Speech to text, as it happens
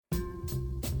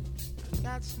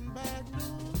Got some bad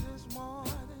news this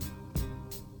morning,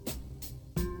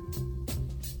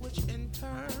 which in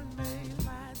turn made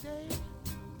my day.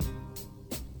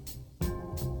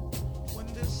 When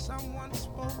this someone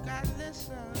spoke, I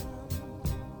listened.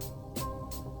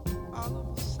 All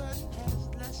of a sudden has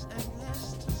less and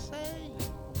less to say.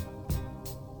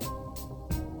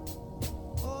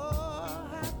 Oh,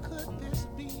 how could this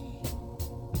be?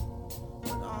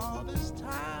 When all this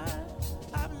time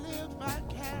I've lived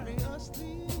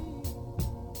vicariously.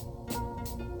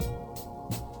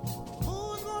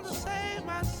 Who's gonna save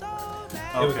my soul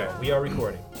now? Okay, we are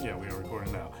recording. Yeah, we are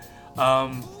recording now.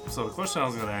 So the question I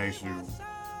was going to ask you,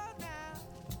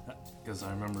 because I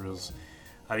remember, is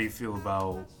how do you feel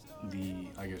about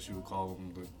I guess you would call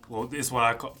them well, it's what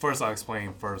I call, first I'll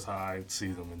explain first how I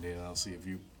see them, and then I'll see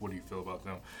what do you feel about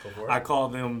them. Go for it. I call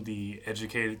them the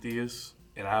educated theists,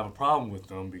 and I have a problem with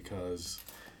them because,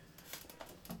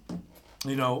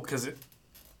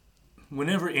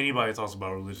 whenever anybody talks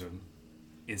about religion,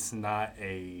 it's not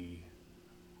a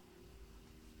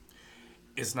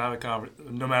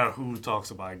no matter who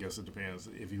talks about, I guess it depends.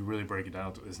 If you really break it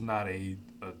down, it's not a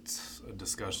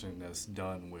discussion that's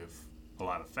done with a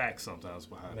lot of facts sometimes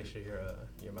behind Make it. sure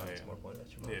your mouth is more pointed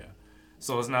at your mouth. Yeah.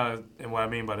 So it's not, and what I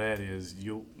mean by that is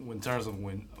in terms of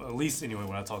at least anyway,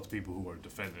 when I talk to people who are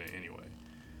defending it anyway,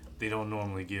 they don't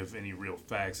normally give any real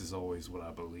facts. It's always what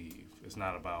I believe. It's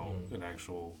not about an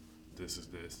actual, this is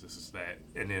this is that.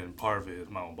 And then part of it is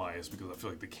my own bias because I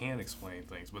feel like they can explain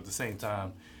things, but at the same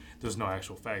time, there's no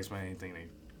actual facts behind anything they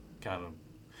kind of,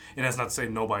 and that's not to say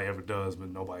nobody ever does, but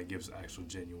nobody gives actual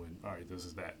genuine, all right, this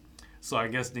is that. So I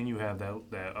guess then you have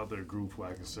that other group who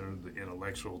I consider the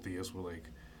intellectual theists, where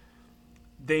like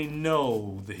they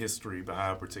know the history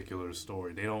behind a particular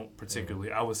story. They don't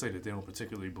particularly, I would say that they don't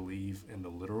particularly believe in the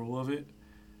literal of it,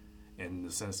 in the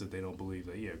sense that they don't believe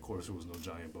that, yeah, of course there was no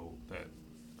giant boat that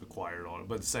acquired on it.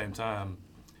 But at the same time,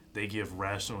 they give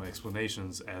rational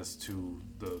explanations as to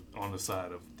on the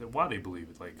side of why they believe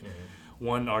it. Like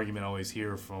one argument I always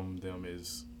hear from them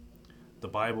is, the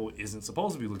Bible isn't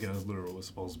supposed to be looking as literal. It's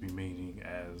supposed to be meaning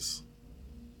as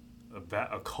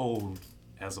a code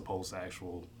as opposed to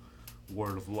actual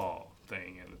word of law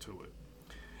thing into it.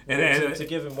 And to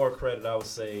give it more credit, I would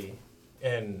say,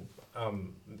 and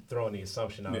I'm throwing the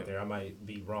assumption out there, I might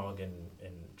be wrong in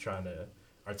trying to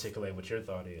articulate what your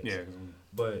thought is. Yeah.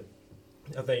 But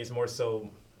I think it's more so,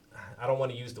 I don't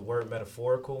want to use the word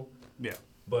metaphorical. Yeah.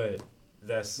 But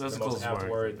that's the most apt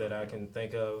word word that I can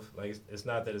think of. Like, it's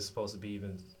not that it's supposed to be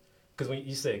even, because when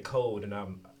you say code, and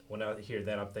when I hear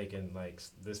that, I'm thinking like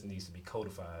this needs to be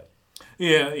codified.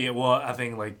 Yeah. Well, I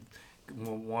think like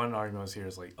one argument I was here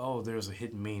is like, oh, there's a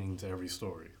hidden meaning to every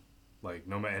story. Like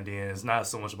no matter, and then it's not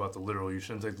so much about the literal. You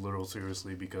shouldn't take the literal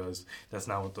seriously because that's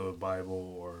not what the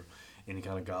Bible or any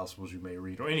kind of gospels you may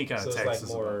read or any kind of text it's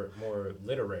is like about. more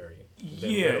literary.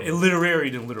 Literary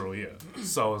than literal, yeah.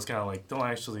 So it's kind of like, don't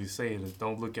actually say it.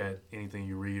 Don't look at anything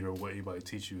you read or what anybody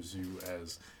teaches you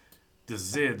as this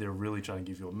is it. They're really trying to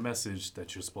give you a message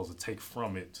that you're supposed to take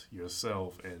from it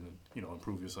yourself and,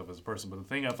 improve yourself as a person. But the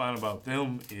thing I find about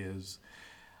them is,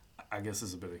 I guess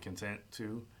it's a bit of content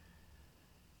too.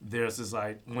 There's this,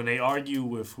 like, when they argue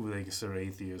with who they consider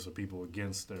atheists or people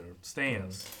against their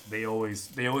stance, they always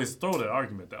throw that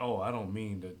argument that, oh, I don't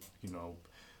mean that,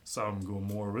 Sodom and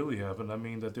Gomorrah really happened. I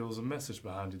mean that there was a message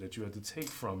behind it that you had to take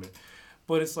from it.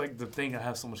 But it's like the thing I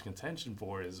have so much contention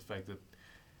for is the fact that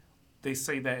they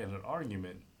say that in an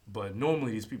argument, but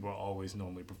normally these people are always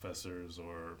normally professors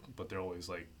but they're always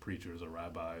like preachers or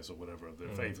rabbis or whatever of their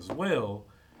faith as well.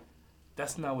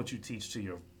 That's not what you teach to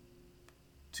your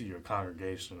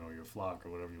congregation or your flock or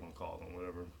whatever you want to call them,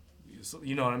 whatever. So,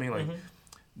 you know what I mean? Like,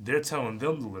 they're telling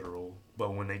them the literal,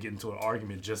 but when they get into an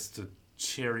argument just to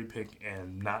cherry pick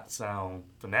and not sound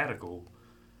fanatical,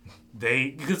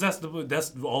 because that's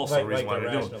also the reason why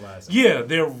they're doing it. Yeah,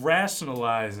 they're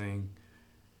rationalizing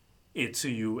it to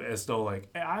you as though like,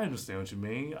 hey, I understand what you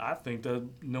mean. I think that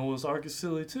Noah's Ark is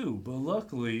silly too, but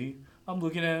luckily I'm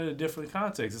looking at it in a different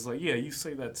context. It's like, yeah, you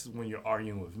say that when you're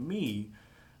arguing with me,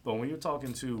 but when you're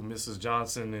talking to Mrs.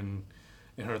 Johnson and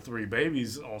her 3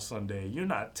 babies on Sunday, you're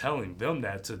not telling them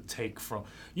that to take from.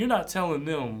 You're not telling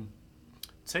them,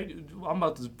 I'm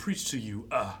about to preach to you.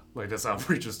 Like that's how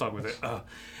preachers talk with it.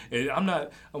 And I'm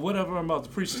not, whatever I'm about to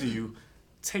preach to you,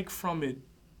 take from it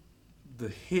the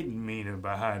hidden meaning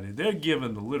behind it. They're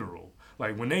giving the literal.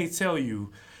 Like when they tell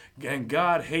you, and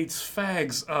God hates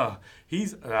fags. I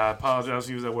apologize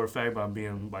to use that word fag, but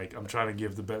I'm trying to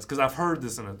give the best, because I've heard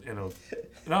this in a.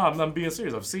 No, I'm being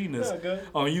serious. I've seen this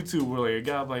on YouTube where like a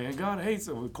guy like, and God hates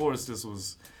it. Of course, this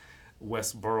was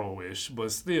Westboro-ish,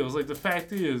 but still, it's like the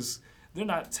fact is they're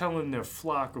not telling their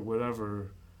flock or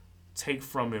whatever, take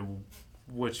from it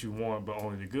what you want, but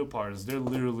only the good part is they're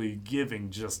literally giving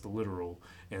just the literal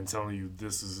and telling you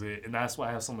this is it. And that's why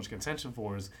I have so much contention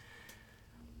for is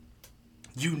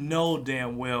you know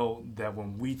damn well that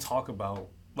when we talk about,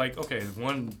 like, okay,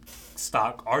 one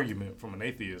stock argument from an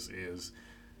atheist is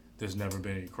there's never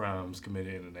been any crimes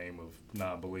committed in the name of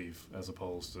non-belief as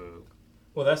opposed to...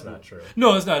 Well, that's not true.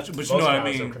 No, it's not true, but you know what I Most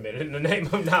crimes mean. are committed in the name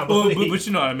of non-belief. But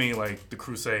you know what I mean, like the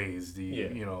Crusades,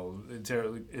 Yeah.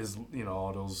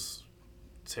 all those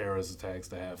terrorist attacks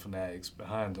that have fanatics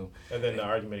behind them. And then the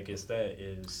argument against that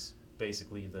is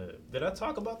basically did I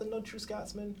talk about the no true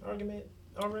Scotsman argument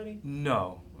already?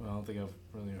 No, I don't think I've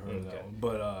really heard of that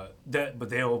one. But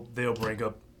they'll bring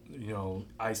up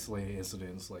isolated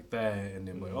incidents like that, and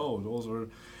then like, oh, those were,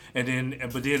 but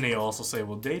then they also say,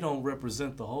 well, they don't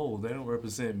represent the whole. They don't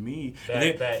represent me.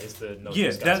 That is the no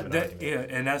true Scotsman argument. Yeah,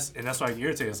 and that's why I get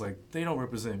irritated. It's like they don't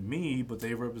represent me, but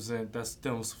they represent that's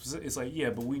them. It's like, yeah,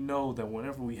 but we know that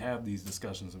whenever we have these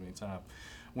discussions at any time,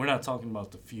 we're not talking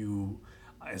about the few.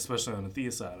 Especially on the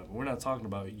theist side of it, we're not talking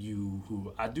about you,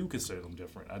 who I do consider them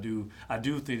different. I do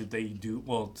think that they do,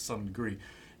 well, to some degree,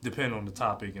 depending on the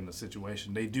topic and the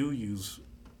situation, they do use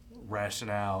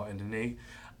rationale, and then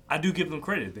I do give them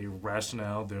credit. They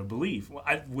rationale their belief,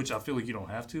 which I feel like you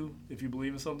don't have to if you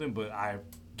believe in something, but I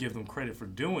give them credit for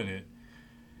doing it.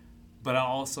 But I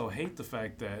also hate the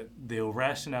fact that they'll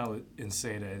rationale it and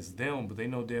say that it's them, but they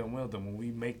know damn well that when we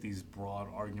make these broad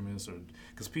arguments, or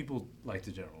because people like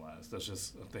to generalize, that's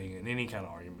just a thing in any kind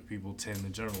of argument. People tend to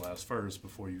generalize first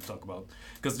before you talk about,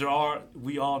 because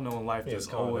we all know in life there's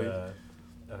always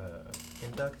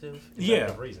inductive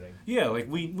reasoning. Yeah, like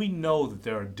we know that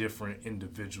there are different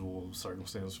individual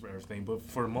circumstances for everything, but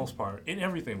for the most part, in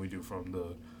everything we do, from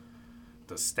the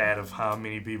stat of how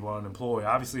many people are unemployed.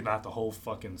 Obviously, not the whole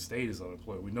fucking state is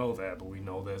unemployed. We know that, but we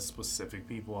know that specific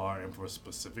people are, and for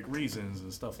specific reasons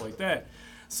and stuff like that.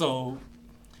 So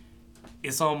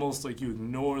it's almost like you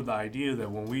ignore the idea that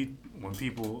when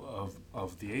people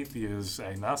of the atheist,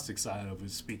 agnostic side of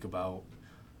it speak about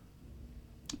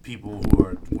people who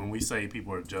are, when we say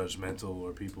people are judgmental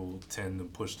or people tend to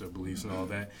push their beliefs and all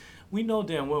that, we know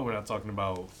damn well we're not talking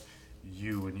about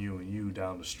you and you and you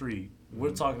down the street.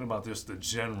 We're talking about just the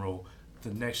general,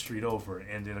 the next street over,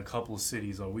 and then a couple of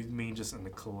cities, or we mean just in the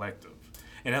collective.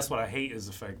 And that's what I hate, is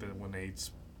the fact that when they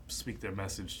speak their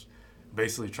message,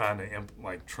 basically trying to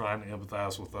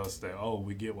empathize with us that, oh,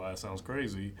 we get why it sounds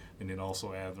crazy, and then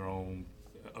also add their own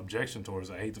objection towards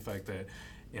it. I hate the fact that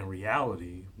in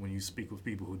reality, when you speak with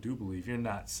people who do believe, you're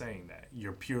not saying that.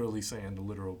 You're purely saying the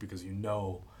literal because you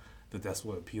know that that's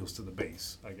what appeals to the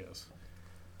base, I guess.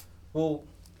 Well,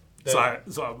 I'm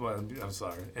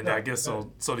sorry. And I guess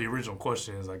so the original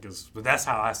question is, I guess, but that's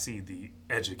how I see the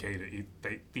educated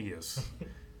theists.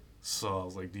 So I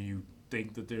was like, do you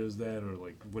think that there's that, or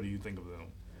like, what do you think of them?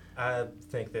 I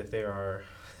think that there are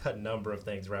a number of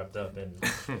things wrapped up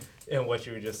in what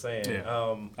you were just saying.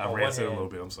 Yeah. I ranted a little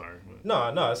bit. I'm sorry.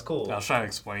 No, it's cool. I was trying to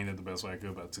explain it the best way I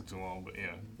could, but it took too long. But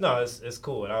yeah. No, it's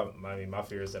cool. And I mean, my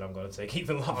fear is that I'm going to take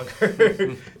even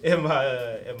longer in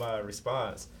my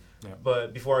response. Yeah.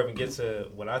 But before I even get to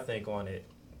what I think on it,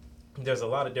 there's a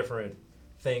lot of different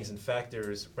things and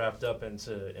factors wrapped up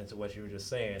into what you were just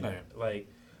saying. Oh, yeah. Like,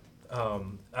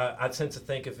 I tend to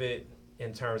think of it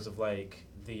in terms of like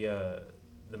the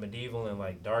medieval and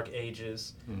like dark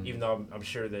ages, even though I'm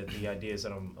sure that the ideas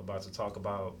that I'm about to talk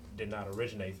about did not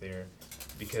originate there,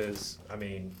 because I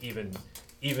mean even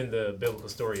the biblical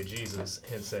story of Jesus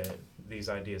hints at these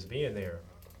ideas being there.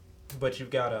 But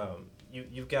you've got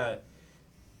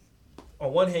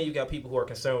on one hand, you got people who are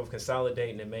concerned with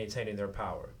consolidating and maintaining their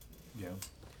power. Yeah.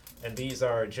 And these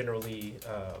are generally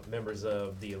members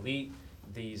of the elite.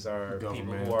 These are Government.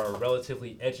 people who are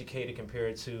relatively educated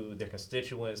compared to their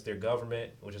constituents, their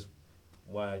government, which is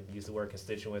why I use the word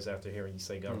constituents after hearing you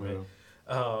say government.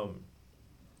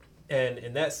 And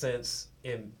in that sense,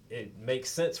 it makes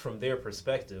sense from their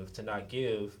perspective to not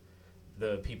give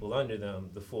the people under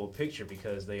them the full picture,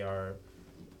 because they are,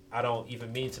 I don't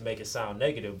even mean to make it sound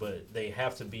negative, but they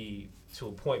have to be, to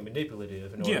a point,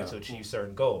 manipulative in order to achieve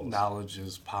certain goals. Knowledge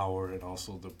is power, and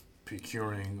also the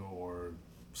procuring or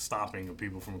stopping of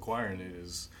people from acquiring it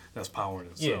that's power in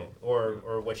itself. Yeah,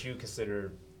 or what you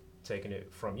consider taking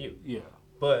it from you. Yeah.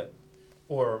 But,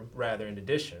 or rather, in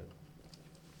addition,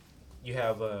 you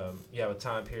have a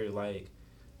time period like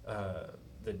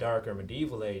the darker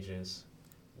medieval ages,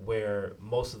 where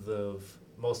most of the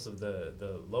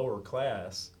lower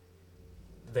class,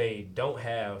 they don't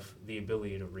have the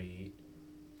ability to read,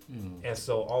 and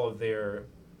so all of their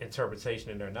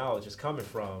interpretation and their knowledge is coming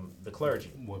from the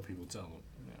clergy. What people tell them.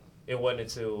 it wasn't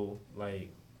until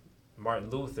like Martin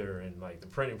Luther and like the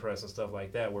printing press and stuff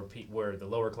like that, where the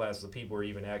lower classes of people were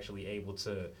even actually able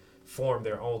to form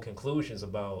their own conclusions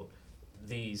about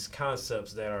these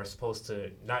concepts that are supposed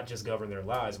to not just govern their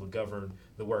lives, but govern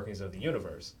the workings of the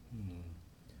universe. Mm-hmm.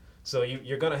 So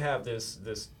you're going to have this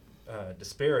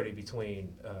disparity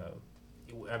between,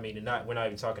 we're not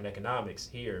even talking economics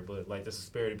here, but like this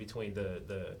disparity between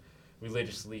the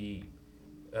religiously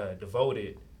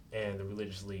devoted and the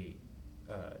religiously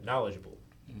knowledgeable.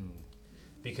 Mm.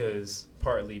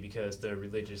 Partly because the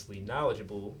religiously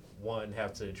knowledgeable, one,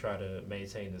 have to try to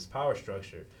maintain this power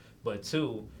structure, but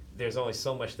two, there's only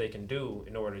so much they can do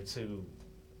in order to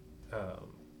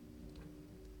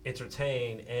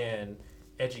entertain and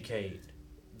educate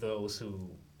those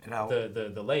who,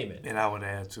 the laymen. And I would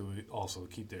add to it also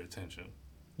keep their attention.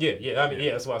 Yeah,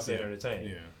 that's why I said entertain.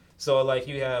 Yeah. So like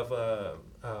you have, I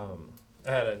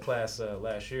had a class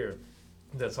last year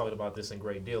that talked about this in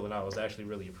great deal, and I was actually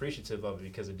really appreciative of it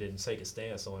because it didn't take a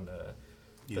stance on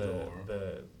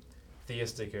the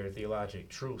theistic or theologic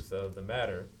truth of the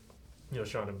matter. You know,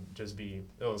 trying to just be,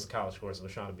 it was a college course, so I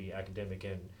was trying to be academic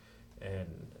and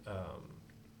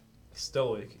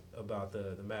stoic about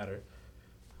the matter.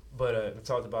 But it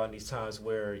talked about in these times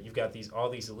where you've got all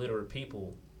these illiterate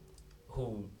people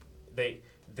who they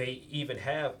even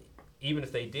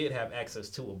if they did have access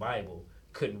to a Bible,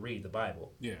 couldn't read the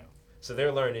Bible. Yeah. So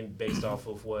they're learning based off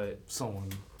of what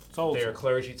someone told their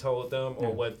clergy told them,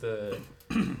 or what the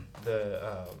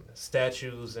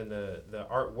statues and the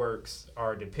artworks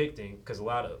are depicting. Because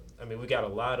we got a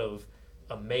lot of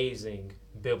amazing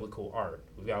biblical art.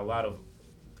 We've got a lot of,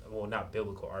 well, not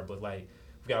biblical art, but like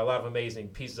we've got a lot of amazing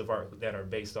pieces of art that are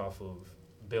based off of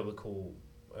biblical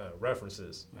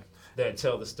references that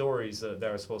tell the stories that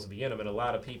are supposed to be in them. And a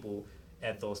lot of people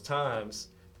at those times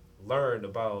learned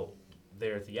about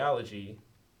their theology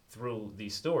through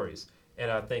these stories.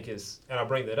 And I think and I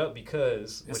bring that up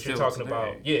because what you're talking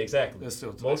about, yeah, exactly.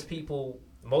 Most people,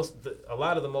 a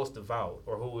lot of the most devout,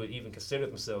 or who would even consider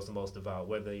themselves the most devout,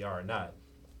 whether they are or not,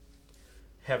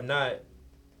 have not.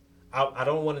 I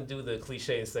don't want to do the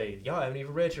cliche and say y'all haven't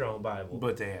even read your own Bible,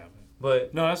 but they have.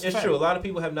 But no, it's true. A lot of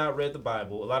people have not read the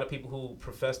Bible. A lot of people who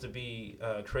profess to be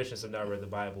Christians have not read the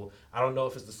Bible. I don't know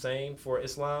if it's the same for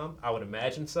Islam. I would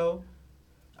imagine so.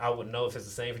 I wouldn't know if it's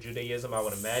the same for Judaism. I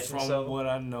would imagine so. From what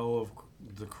I know of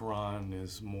the Quran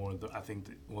is more, the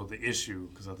issue,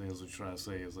 because I think that's what you're trying to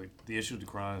say, is like the issue of the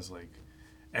Quran is like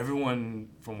everyone,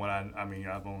 from what I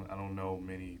don't know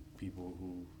many people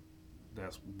who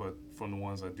but from the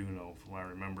ones I do know, from what I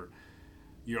remember,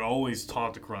 you're always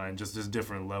taught the Quran, just there's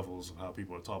different levels of how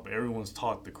people are taught, but everyone's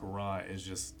taught the Quran. It's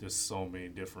just there's so many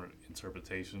different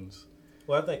interpretations.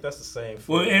 Well, I think that's the same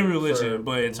in religion,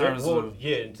 but in terms of...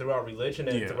 Yeah, throughout religion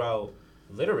and throughout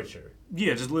literature.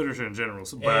 Yeah, just literature in general.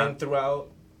 And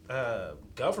throughout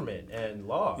government and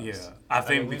laws. Yeah, I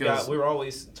think we're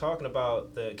always talking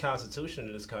about the Constitution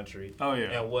of this country. Oh,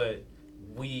 yeah. And what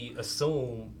we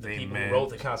assume the people who wrote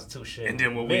the Constitution and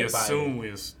then what we assume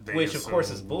is... Which, of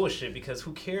course, is bullshit, because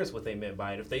who cares what they meant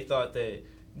by it? If they thought that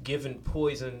giving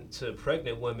poison to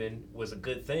pregnant women was a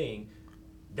good thing...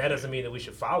 That doesn't mean that we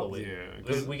should follow it.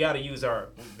 Yeah, we got to use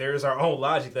there's our own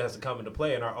logic that has to come into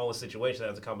play, and our own situation that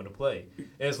has to come into play.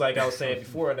 It's like I was saying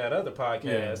before in that other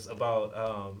podcast about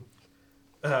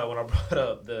when I brought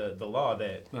up the law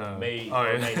that may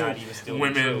not even still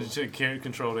women be true. Should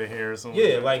control their hair or something.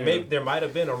 Yeah, maybe there might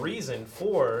have been a reason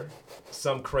for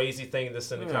some crazy thing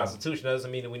that's in the Constitution. That doesn't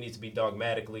mean that we need to be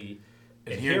dogmatically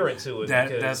adherent to it.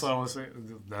 That's what I was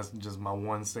saying. That's just my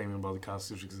one statement about the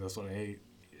Constitution, because that's what I hate.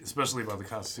 Especially about the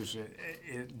Constitution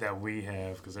that we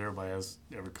have, because every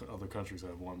other countries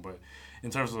have one. But in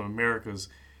terms of America's,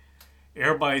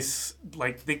 everybody's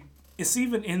like it's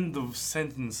even in the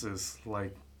sentences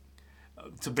like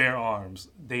to bear arms.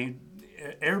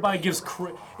 Everybody gives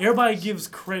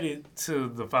credit to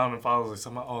the founding fathers. Like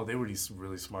somehow, they were these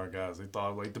really smart guys. They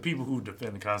thought, like, the people who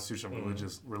defend the Constitution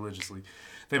religiously,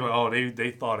 they were like,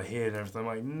 they thought ahead and everything. I'm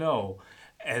like, no,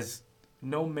 as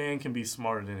no man can be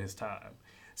smarter than his time.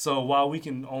 So while we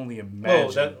can only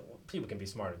imagine, people can be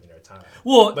smarter than their time.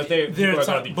 Well, but they're going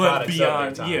to be products of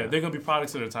their time. Yeah, they're going to be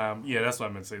products of their time. Yeah, that's what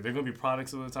I meant to say. They're going to be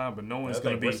products of their time, but no one's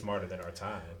going to be smarter than our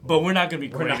time. But we're not going to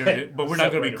be greater. But we're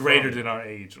not going to be greater than our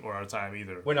age or our time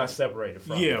either. We're not separated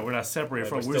from. Yeah, we're not separated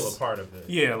from. We're still a part of it.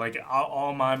 Yeah, like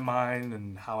all my mind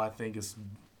and how I think is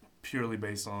purely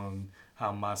based on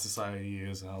how my society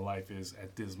is and how life is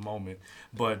at this moment.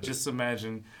 But just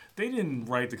imagine, they didn't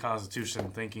write the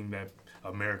Constitution thinking that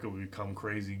America would become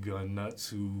crazy gun nuts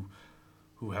who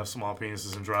who have small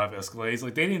penises and drive Escalades.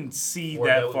 Like, they didn't see Or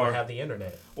that they far. would have the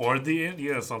internet. Or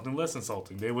something less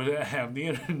insulting. They would have the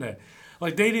internet.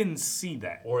 Like, they didn't see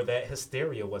that. Or that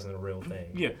hysteria wasn't a real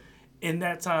thing. Yeah. In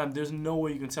that time, there's no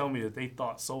way you can tell me that they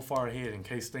thought so far ahead in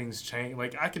case things change.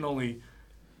 Like, I can only...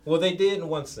 Well, they did in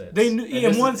one sense. They knew,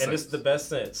 in one sense. And this is the best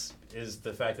sense, is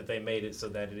the fact that they made it so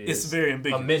that it is it's very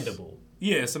ambiguous. amendable.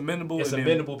 Yeah, it's amendable. It's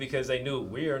amendable because they knew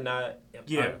we are not...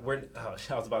 Yeah. I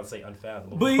was about to say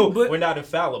unfathomable. But we're not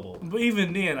infallible. But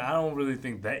even then, I don't really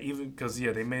think that, even because,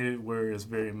 they made it where it's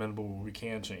very amendable where we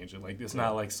can change it. Like, it's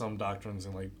not like some doctrines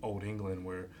in, like, Old England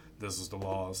where this is the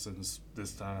law since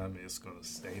this time, it's going to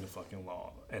stay the fucking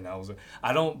law. And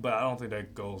I don't think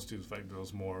that goes to the fact that it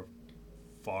was more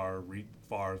far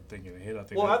thinking ahead. I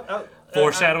think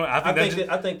foreshadowing.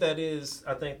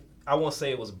 I won't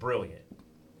say it was brilliant,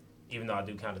 even though I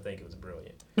do kind of think it was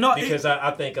brilliant. No, because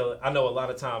I think I know a lot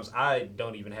of times I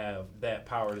don't even have that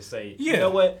power to say, Yeah. you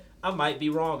know what, I might be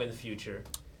wrong in the future,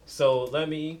 so let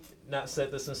me not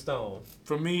set this in stone.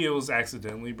 For me, it was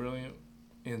accidentally brilliant.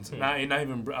 And not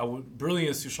even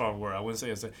brilliant is too strong a word. I wouldn't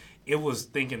say it was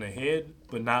thinking ahead,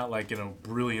 but not like in a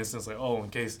brilliant sense, like, oh, in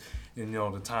case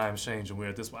the times change and we're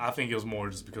at this point. I think it was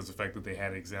more just because of the fact that they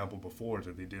had an example before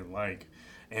that they didn't like,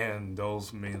 and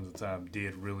those men at the time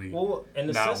did really. Well, in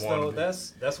a sense, though,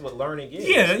 that's what learning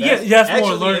is. That's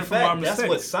more learning from our mistakes. That's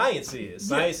what science is.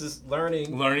 Science is learning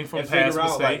from and past figure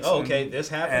out, mistakes. like, okay, this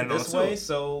happened this way, it.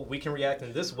 so we can react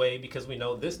in this way because we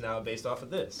know this now based off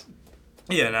of this.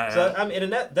 Yeah, so I mean,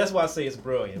 and that's why I say it's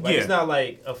brilliant. Like, it's not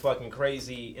like a fucking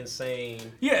crazy, insane,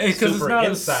 because it's not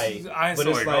insight. But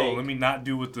it's like, oh, let me not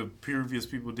do what the previous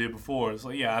people did before. It's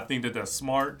like, I think that's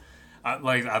smart.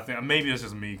 I think maybe it's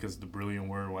just me because the brilliant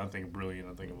word. When I think of brilliant,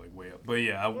 I think of like way up. But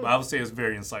I would say it's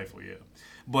very insightful. Yeah,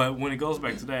 but when it goes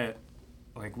back to that,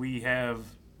 like when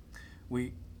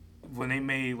they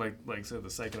made like I said, the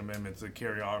Second Amendment to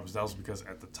carry arms, that was because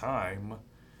at the time,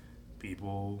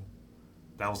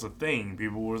 that was a thing.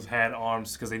 People had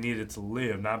arms because they needed to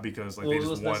live, not because they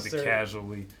just wanted to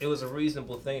casually. It was a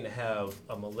reasonable thing to have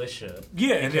a militia.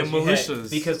 Yeah, and then militias.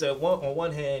 Because on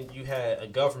one hand, you had a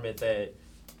government that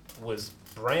was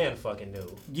brand fucking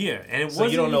new. Yeah, and so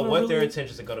you don't know what their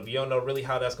intentions are going to be. You don't know really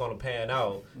how that's going to pan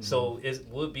out. Mm-hmm. So it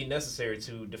would be necessary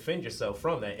to defend yourself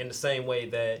from that in the same way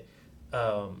that,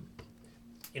 I'm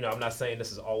not saying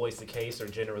this is always the case or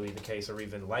generally the case or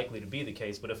even likely to be the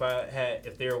case, but if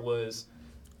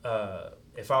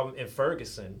I'm in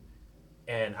Ferguson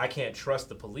and I can't trust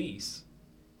the police,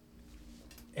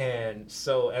 and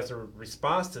so as a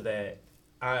response to that,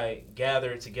 I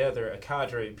gather together a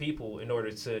cadre of people in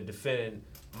order to defend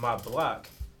my block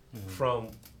from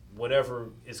whatever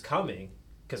is coming,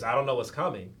 because I don't know what's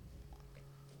coming.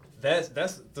 That's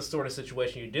the sort of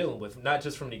situation you're dealing with, not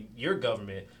just from your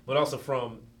government, but also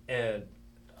from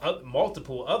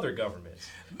multiple other governments,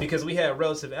 because we have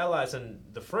relative allies in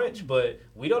the French, but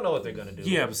we don't know what they're going to do.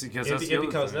 Yeah, but because it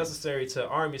becomes necessary to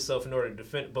arm yourself in order to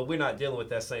defend. But we're not dealing with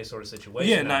that same sort of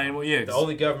situation. Yeah, not anymore. Yeah, the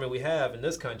only government we have in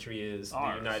this country is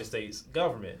the United States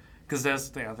government. Because that's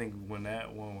the thing. I think when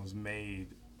that one was made.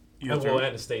 And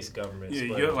the state's government.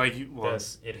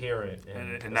 That's adherent.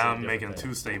 And now I'm making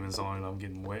two statements on it.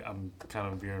 I'm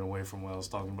kind of veering away from what I was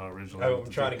talking about originally. I'm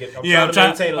trying to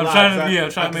maintain a line. I'm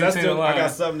trying to maintain a line. I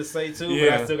got something to say too, but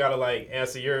I still got to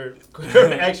answer your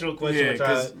actual question, which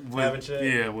I haven't checked.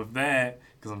 Yeah, with that,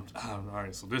 because all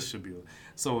right. So this should be.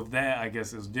 So with that, I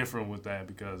guess it's different with that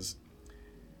because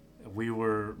we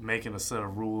were making a set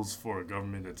of rules for a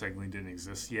government that technically didn't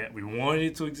exist yet. We wanted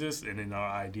it to exist, and in our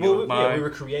ideal mind, we were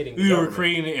creating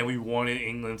it, and we wanted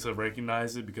England to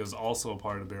recognize it because also a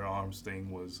part of their arms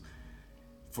thing was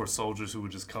for soldiers who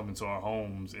would just come into our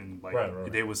homes and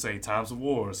they would say times of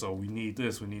war, so we need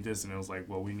this, and it was like,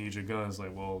 well, we need your guns.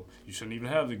 Like, well, you shouldn't even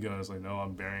have the guns. Like, no,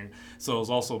 I'm bearing. So it was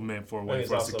also meant for a way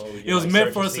for us to. It was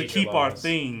meant for us to keep our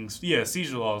things. Yeah,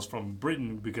 seizure laws from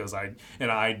Britain because in an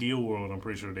ideal world, I'm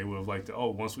pretty sure they would have liked it.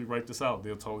 Oh, once we write this out,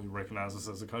 they'll totally recognize us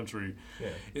as a country.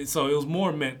 Yeah. So it was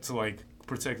more meant to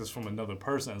protect us from another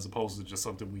person as opposed to just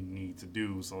something we need to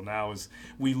do. So now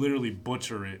we literally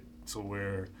butcher it to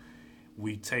where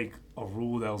we take a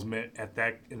rule that was meant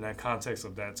in that context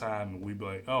of that time, and we be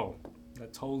like, oh,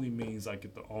 that totally means I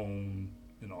get to own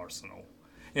an arsenal.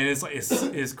 And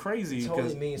it's crazy. It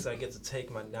totally means I get to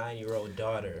take my 9-year-old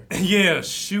daughter. Yeah,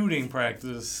 shooting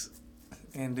practice,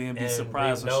 and then be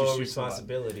surprised when she shoots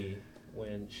responsibility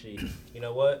when she. You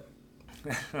know what?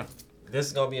 This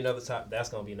is gonna be another time. That's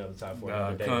gonna be another time for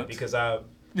another day cunt. Because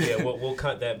we'll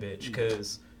cunt that bitch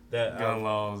because. That gun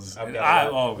laws.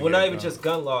 Not even just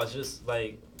gun laws, just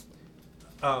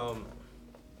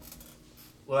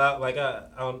Well, I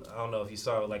don't know if you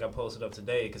saw it. Like I posted up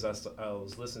today because I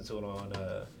was listening to it on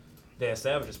Dan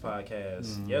Savage's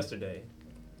podcast yesterday,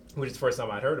 which is the first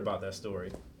time I'd heard about that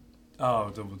story.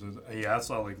 Oh, yeah, I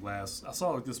saw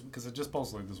this because it just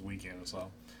posted like this weekend or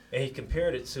so. And he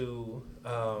compared it to.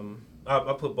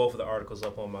 I put both of the articles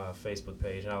up on my Facebook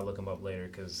page, and I'll look them up later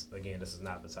because again, this is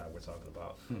not the topic we're talking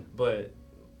about. But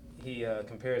he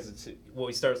compares it to. Well,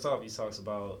 he starts off. He talks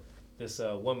about this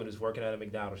woman who's working at a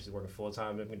McDonald's. She's working full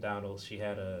time at McDonald's. She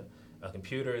had a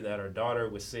computer that her daughter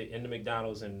would sit in the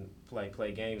McDonald's and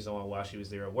play games on while she was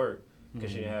there at work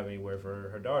because she didn't have anywhere for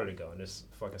her daughter to go in this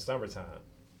fucking summertime.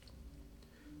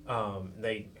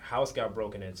 The house got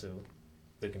broken into,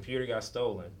 the computer got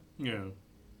stolen. Yeah.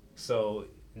 So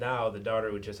now the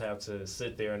daughter would just have to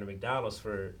sit there in the McDonald's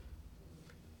for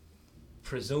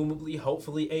presumably,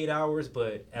 hopefully 8 hours,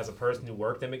 but as a person who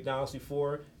worked at McDonald's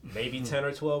before, maybe 10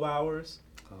 or 12 hours.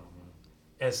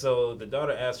 And so the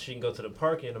daughter asked if she can go to the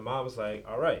park, and the mom was like,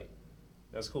 all right,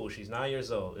 that's cool. She's 9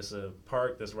 years old. It's a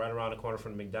park that's right around the corner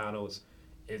from the McDonald's.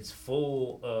 It's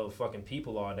full of fucking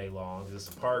people all day long. It's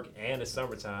a park and it's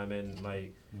summertime, and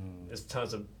like there's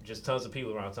tons of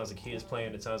people around, tons of kids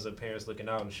playing, and tons of parents looking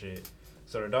out and shit.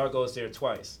 So the daughter goes there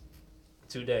twice,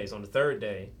 2 days. On the third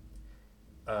day,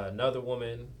 another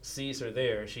woman sees her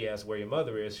there. She asks where your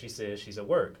mother is. She says she's at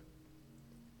work.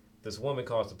 This woman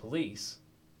calls the police.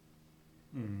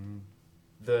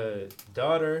 The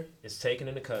daughter is taken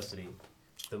into custody.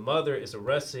 The mother is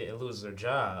arrested and loses her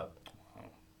job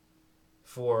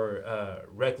for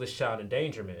reckless child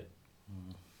endangerment.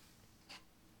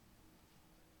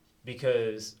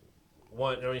 Because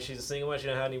she's a single mother, she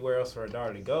didn't have anywhere else for her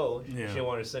daughter to go. Yeah. She didn't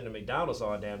want her to send to McDonald's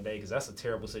all damn day because that's a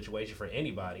terrible situation for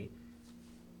anybody.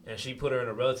 And she put her in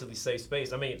a relatively safe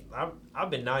space. I mean, I've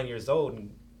been 9 years old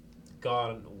and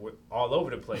gone all over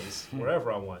the place, wherever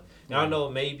I want. Now I know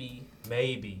maybe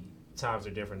times are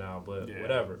different now, but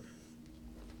whatever.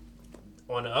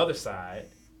 On the other side,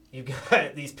 you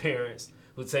got these parents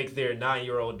who take their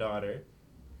 9-year-old daughter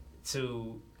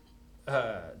to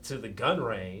the gun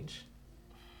range,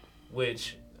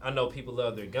 which I know people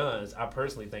love their guns. I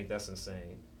personally think that's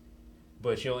insane.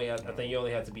 But I think you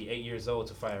only have to be 8 years old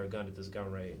to fire a gun at this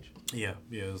gun range. Yeah,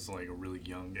 it's like a really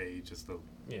young age. It's the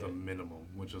minimum,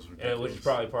 which is ridiculous. And which is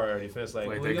probably part of our defense. Like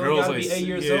that you girl's only gotta like be 8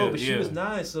 years old, but she was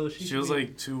 9, so she was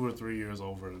like 2 or 3 years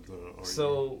over the argument.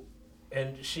 So,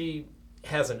 and she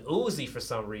has an Uzi for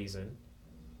some reason.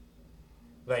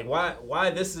 Like, why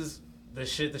this is the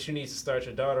shit that you need to start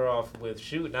your daughter off with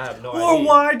shooting? I have no idea. Well,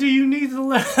 why do you need to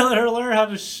let her learn how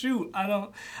to shoot?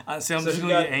 I'm just gonna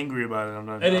get angry about it. I'm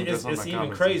not. And it's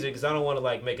even crazier because I don't want to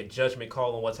like make a judgment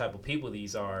call on what type of people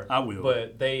these are. I will.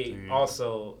 But they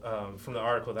also, from the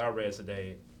article that I read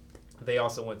today, they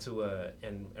also went to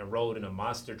and enrolled in a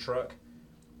monster truck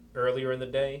earlier in the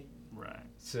day. Right.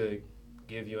 To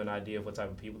give you an idea of what type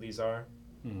of people these are.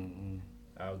 Mm-hmm.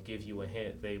 I'll give you a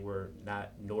hint. They were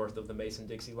not north of the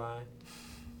Mason-Dixie line.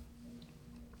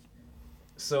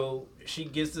 So she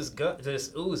gets this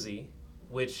Uzi,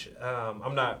 which I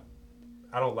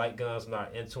don't like guns. I'm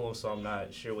not into them, so I'm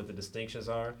not sure what the distinctions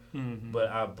are. Mm-hmm. But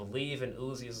I believe an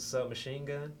Uzi is a submachine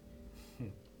gun.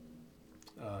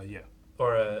 Yeah.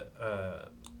 Or a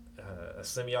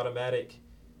semi-automatic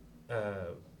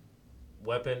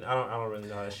weapon. I don't really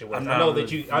know how that shit works. I know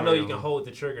that I know you can hold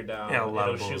the trigger down and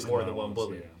it'll shoot more than one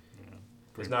bullet. Yeah.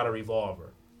 It's not a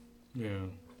revolver. Yeah.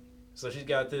 So she's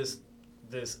got this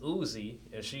Uzi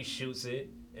and she shoots it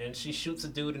and she shoots a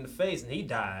dude in the face and he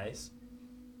dies.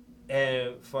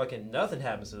 And fucking nothing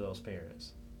happens to those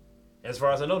parents. As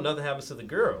far as I know, nothing happens to the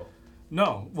girl.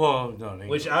 No, well, no.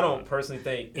 Which I don't personally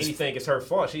think anything is her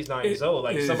fault. She's 9 years old.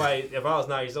 Like if I was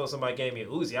 9 years old, somebody gave me an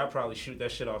Uzi, I'd probably shoot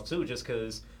that shit off too, just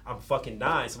because I'm fucking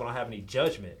 9, so I don't have any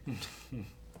judgment.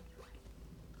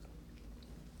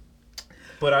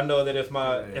 But I know that if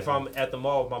I'm at the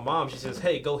mall with my mom, she says,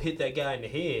 "Hey, go hit that guy in the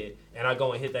head," and I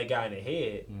go and hit that guy in the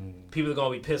head, people are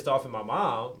gonna be pissed off at my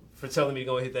mom for telling me to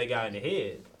go and hit that guy in the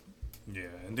head. Yeah,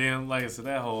 and then like I said,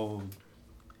 that whole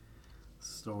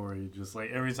story, just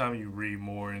like every time you read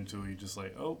more into it, you're just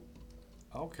like, oh,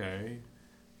 okay,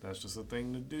 that's just a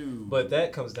thing to do. But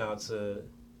that comes down to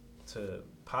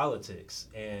politics,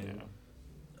 and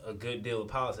a good deal of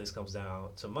politics comes down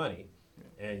to money.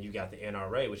 And you got the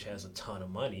NRA, which has a ton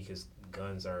of money because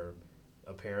guns are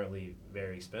apparently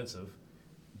very expensive.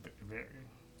 Very.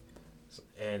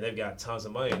 And they've got tons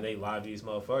of money, and they lobby these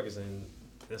motherfuckers, and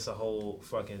it's a whole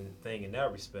fucking thing in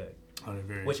that respect.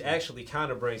 Which actually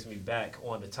kind of brings me back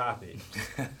on the topic.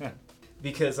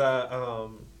 Because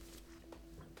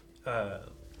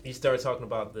you started talking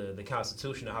about the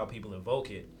Constitution and how people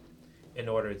invoke it. in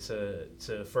order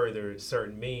to further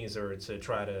certain means or to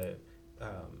try to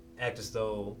act as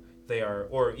though they are,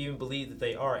 or even believe that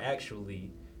they are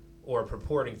actually or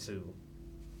purporting to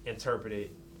interpret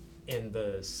it in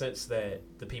the sense that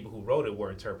the people who wrote it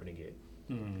were interpreting it.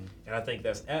 And I think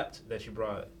that's apt that you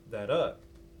brought that up,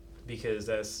 because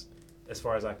that's, as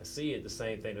far as I can see it, the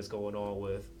same thing that's going on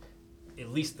with at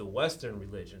least the Western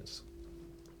religions.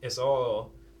 It's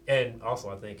all, and also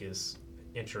I think it's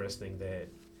interesting that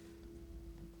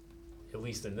at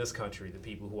least in this country, the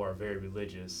people who are very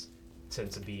religious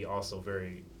tend to be also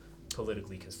very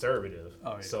politically conservative.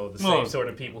 Oh, yeah. So the same sort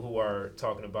of people who are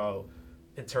talking about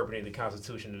interpreting the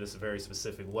Constitution in this very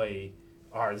specific way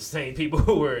are the same people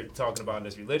who we're talking about in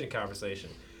this religion conversation.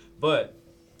 But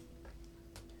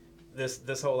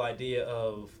this whole idea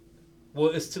of, well,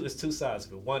 it's two sides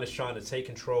of it. One is trying to take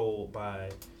control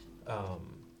by, I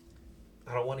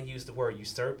don't want to use the word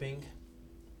usurping,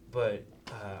 but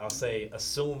I'll say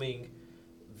assuming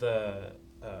the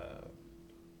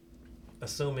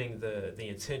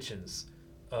intentions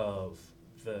of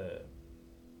the,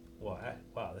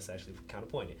 wow, that's actually kind of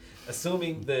poignant.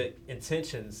 Assuming the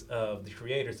intentions of the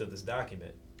creators of this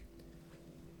document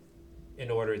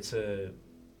in order to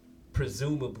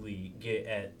presumably get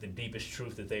at the deepest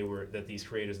truth that these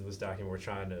creators of this document were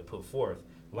trying to put forth.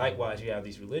 Likewise, you have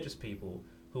these religious people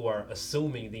who are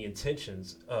assuming the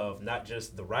intentions of not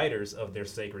just the writers of their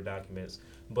sacred documents,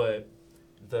 but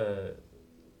the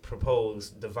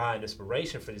proposed divine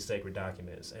inspiration for these sacred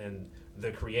documents and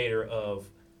the creator of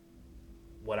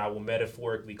what I will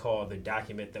metaphorically call the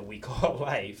document that we call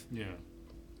life,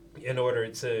 in order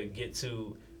to get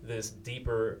to this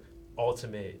deeper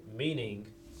ultimate meaning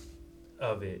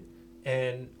of it.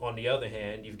 And on the other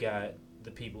hand, you've got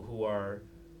the people who are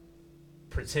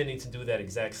pretending to do that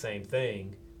exact same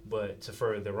thing, but to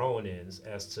further their own ends,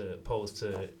 as opposed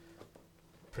to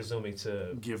presuming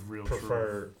to give real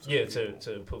prefer, truth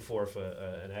to put forth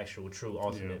an actual true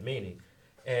ultimate meaning.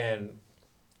 And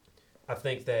I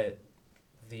think that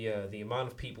the amount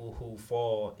of people who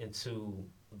fall into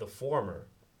the former,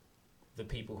 the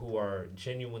people who are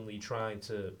genuinely trying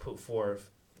to put forth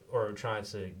or trying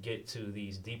to get to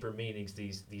these deeper meanings,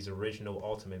 these original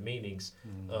ultimate meanings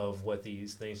of what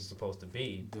these things are supposed to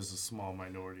be. There's a small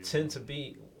minority. Tend to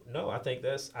be, no, I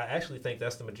actually think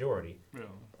that's the majority.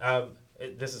 Yeah.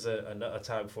 This is a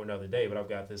topic for another day, but I've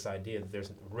got this idea that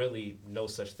there's really no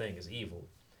such thing as evil.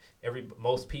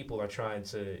 Most people are trying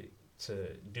to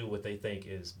do what they think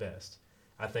is best.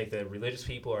 I think that religious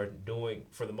people are doing,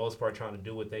 for the most part, trying to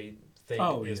do what they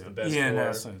think is the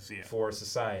best for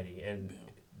society. And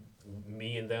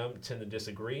me and them tend to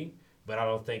disagree, but I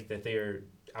don't think that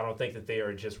they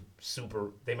are just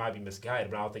super, they might be misguided,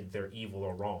 but I don't think they're evil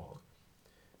or wrong.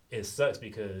 It sucks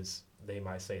because they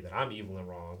might say that I'm evil and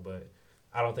wrong, but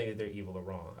I don't think that they're evil or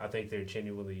wrong. I think they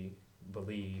genuinely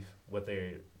believe what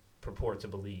they purport to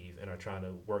believe and are trying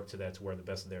to work to that to where the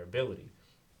best of their ability.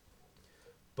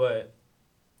 But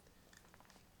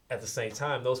at the same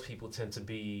time, those people tend to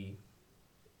be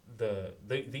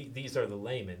these are the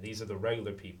laymen. These are the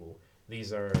regular people.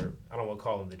 These are, I don't want to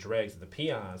call them the dregs or the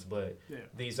peons, but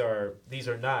these are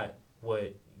not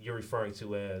what you're referring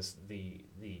to as the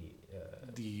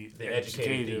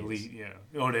educated elite,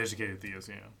 or the educated theists,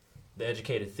 the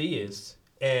educated theists.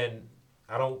 And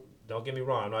don't get me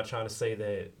wrong, I'm not trying to say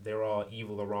that they're all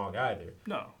evil or wrong either.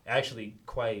 No, actually,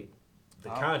 quite the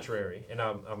contrary. And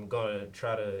I'm gonna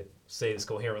try to say this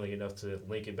coherently enough to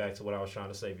link it back to what I was trying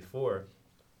to say before,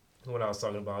 when I was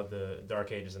talking about the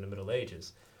Dark Ages and the Middle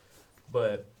Ages.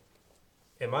 But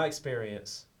in my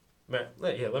experience, let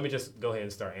me just go ahead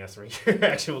and start answering your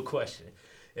actual question.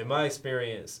 In my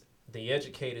experience, the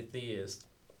educated theists,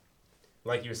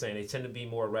 like you were saying, they tend to be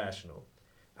more rational.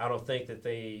 I don't think that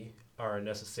they are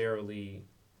necessarily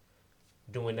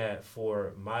doing that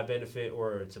for my benefit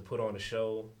or to put on a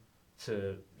show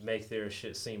to make their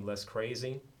shit seem less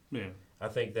crazy. Yeah. I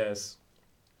think that's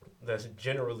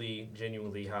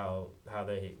genuinely how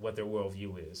what their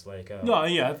worldview is. Like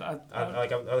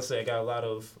I'll say I got a lot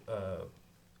of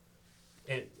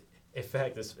in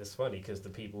fact it's funny because the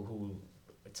people who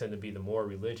tend to be the more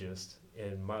religious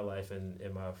in my life and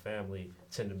in my family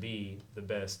tend to be the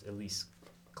best, at least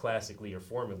classically or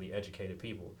formally educated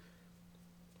people.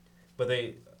 But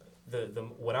the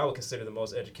what I would consider the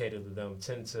most educated of them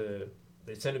tend to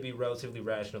be relatively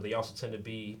rational. They also tend to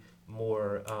be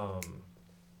more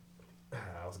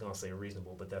I was gonna say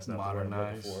reasonable, but that's not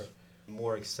modernized. The word I'm looking for.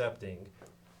 More accepting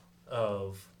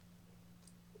of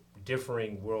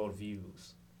differing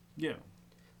worldviews. Yeah.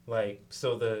 Like,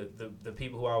 so the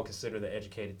people who I would consider the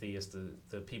educated theists,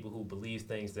 the people who believe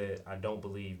things that I don't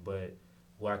believe, but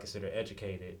who I consider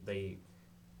educated, they,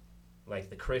 like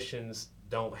the Christians,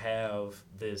 don't have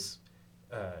this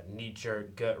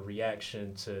knee-jerk gut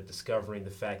reaction to discovering the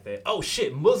fact that, oh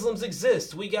shit, Muslims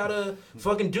exist. We gotta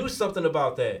fucking do something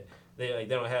about that. They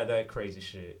don't have that crazy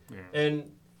shit. Yeah.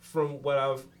 And from what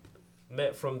I've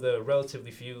met from the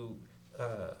relatively few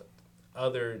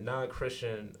other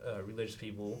non-Christian religious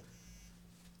people,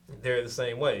 they're the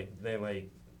same way. They're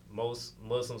like most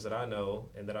Muslims that I know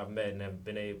and that I've met and have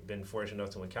been fortunate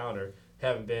enough to encounter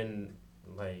haven't been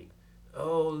like,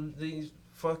 oh, these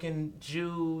fucking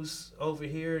Jews over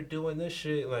here doing this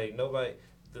shit. Like nobody,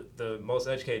 the most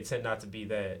educated tend not to be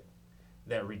that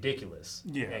ridiculous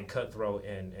and cutthroat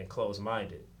and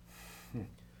closed-minded.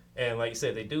 And like you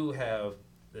said, they do have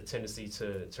the tendency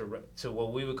to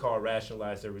what we would call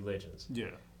rationalize their religions.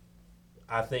 Yeah.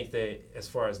 I think that as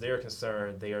far as they're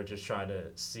concerned, they are just trying to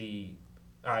see,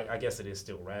 I guess it is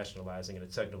still rationalizing in a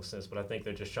technical sense, but I think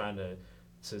they're just trying to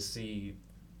see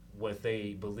what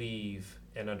they believe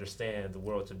and understand the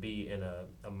world to be in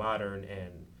a modern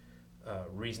and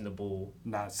reasonable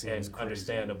and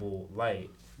understandable light.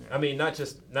 Yeah. I mean,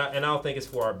 and I don't think it's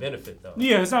for our benefit though.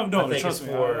 Yeah, it's not. No, I think it's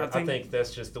for. I think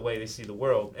that's just the way they see the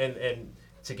world. And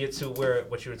to get to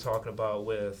what you were talking about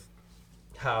with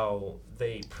how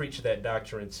they preach that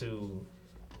doctrine to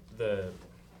the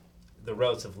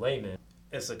relative layman,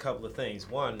 it's a couple of things.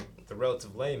 One, the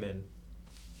relative layman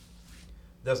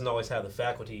doesn't always have the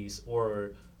faculties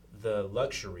or the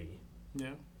luxury.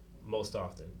 Yeah. Most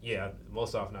often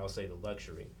I would say the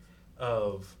luxury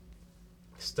of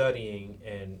studying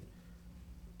and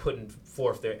putting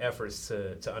forth their efforts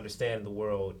to understand the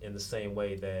world in the same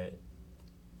way that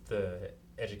the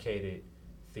educated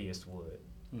theist would.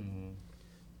 Mm-hmm.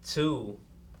 Two,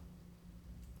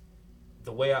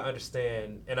 the way I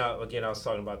understand, and I was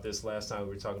talking about this last time we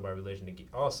were talking about religion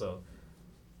also.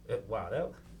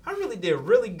 Wow, I really did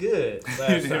really good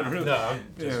last time. Really, no, I'm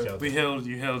just joking.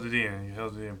 You held it in. You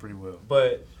held it in pretty well.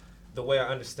 But the way I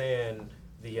understand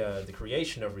the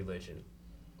creation of religion,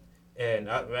 and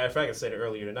matter of fact, I said it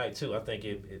earlier tonight too. I think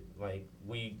it like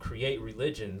we create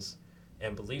religions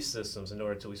and belief systems in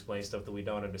order to explain stuff that we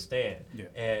don't understand. Yeah.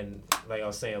 And like I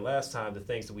was saying last time, the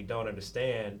things that we don't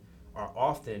understand are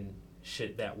often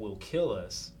shit that will kill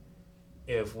us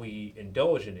if we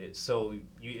indulge in it. So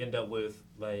you end up with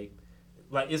like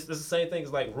it's the same thing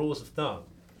as like rules of thumb.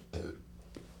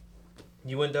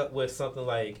 You end up with something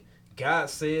like God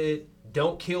said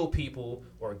don't kill people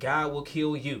or God will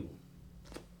kill you.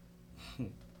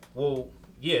 Well,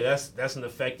 yeah, that's an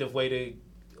effective way to,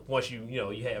 once you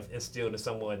have instilled in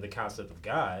someone the concept of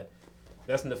God,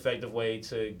 that's an effective way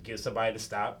to get somebody to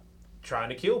stop trying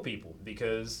to kill people,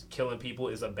 because killing people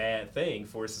is a bad thing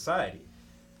for society.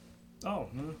 Oh,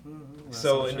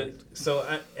 so in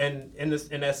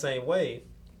that same way,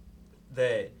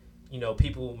 that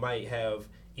people might have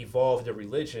evolved a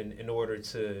religion in order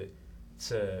to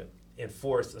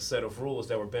enforce a set of rules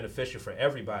that were beneficial for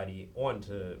everybody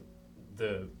onto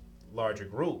the larger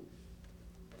group.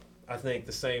 I think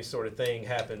the same sort of thing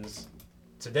happens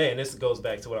today, and this goes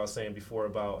back to what I was saying before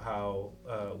about how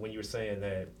when you were saying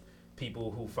that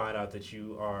people who find out that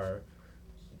you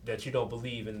don't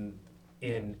believe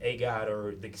in a God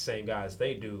or the same God as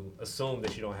they do, assume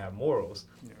that you don't have morals.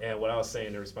 Yeah. And what I was saying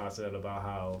in response to that about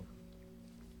how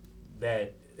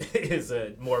that is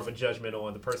more of a judgment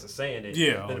on the person saying it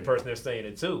than the person they're saying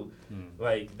it to.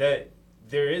 Like that,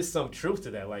 there is some truth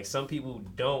to that. Like some people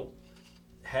don't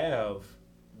have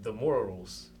the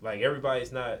morals. Like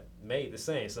everybody's not made the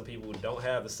same. Some people don't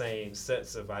have the same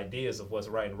sets of ideas of what's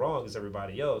right and wrong as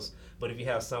everybody else. But if you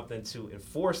have something to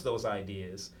enforce those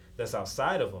ideas that's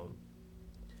outside of them,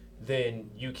 then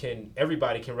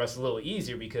everybody can rest a little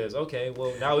easier, because okay,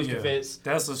 well now we've convinced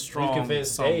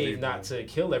Dave not to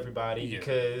kill everybody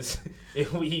because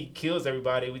if he kills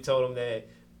everybody, we told him that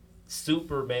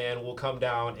Superman will come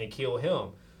down and kill him.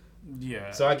 Yeah.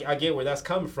 So I get where that's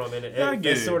coming from, and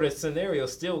this sort of scenario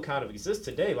still kind of exists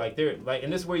today. Like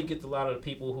and this is where you get a lot of the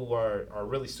people who are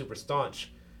really super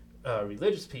staunch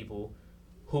religious people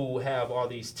who have all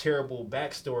these terrible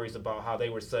backstories about how they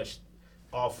were such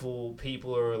awful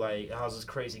people, or like I was this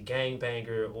crazy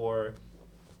gangbanger, or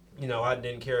I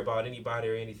didn't care about anybody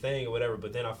or anything or whatever,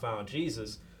 but then I found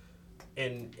Jesus.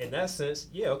 And in that sense,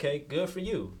 yeah, okay, good for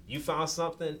you. You found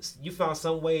something. You found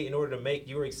some way in order to make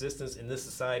your existence in this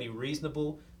society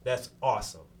reasonable. That's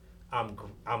awesome.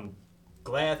 I'm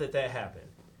glad that happened.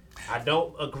 I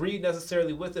don't agree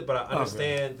necessarily with it, but I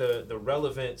understand the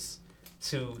relevance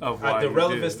to the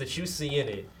relevance that you see in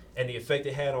it. and the effect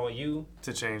it had on you.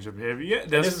 To change your behavior. Yeah, And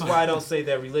this is why I don't say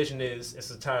that religion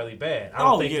is entirely bad. I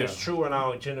don't think it's true, and I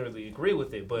don't generally agree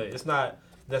with it. But it's not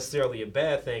necessarily a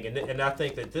bad thing, and I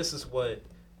think that this is what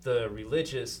the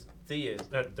religious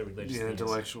theists, not the religious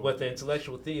theists, what the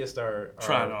intellectual theists are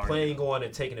playing on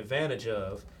and taking advantage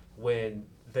of when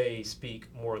they speak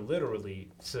more literally.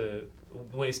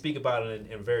 When they speak about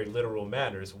it in very literal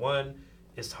manners. One,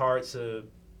 it's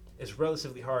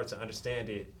relatively hard to understand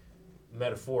it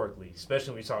metaphorically,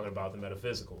 especially when you're talking about the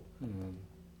metaphysical. Mm-hmm.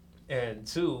 And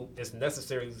two, it's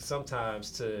necessary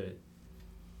sometimes to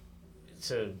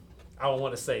I don't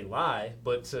want to say lie,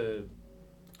 but to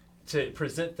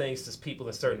present things to people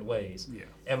in certain ways. Yeah.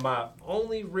 And my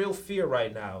only real fear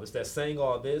right now is that saying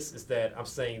all this is that I'm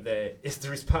saying that it's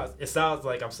it sounds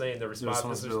like I'm saying the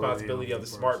responsibility of the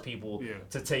smart people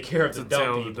to take care of the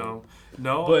dumb people.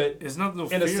 No, but it's not no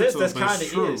fear. In a sense, that's kind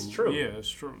of is true. Yeah, it's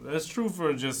true. That's true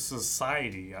for just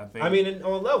society, I think. I mean,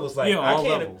 on levels, like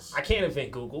I can't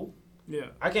invent Google. Yeah,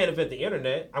 I can't invent the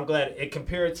internet. I'm glad it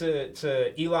compared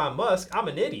to Elon Musk. I'm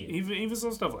an idiot. Even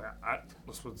some stuff like I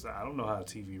don't know how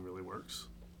TV really works.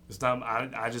 It's not.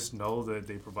 I just know that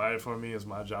they provide it for me. It's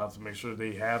my job to make sure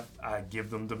I give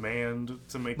them demand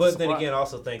to make. But then again, I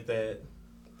also think that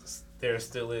there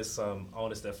still is some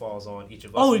onus that falls on each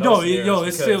of us. Oh no,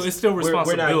 it's still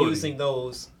responsibility. We're not using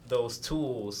those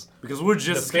tools because we're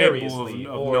just capable of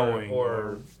knowing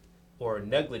or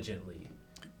negligently.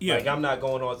 Yeah. Like, I'm not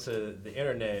going onto the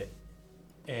internet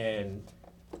and,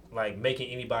 like,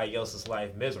 making anybody else's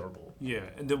life miserable. Yeah.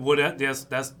 And that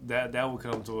would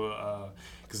come to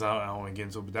because I don't want to get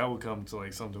into it, but that would come to,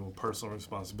 like, something with personal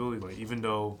responsibility. Like, even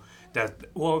though that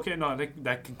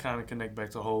can kind of connect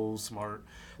back to whole smart.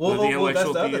 Well,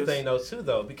 that's the other thing, though, too,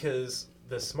 though, because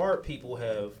the smart people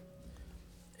have,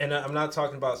 and I'm not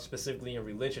talking about specifically in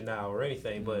religion now or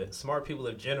anything, but smart people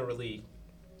have generally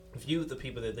view the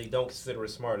people that they don't consider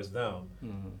as smart as them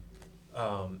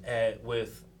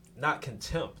with not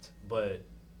contempt but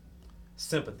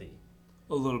sympathy.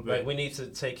 A little bit. Like, we need to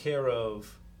take care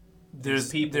of these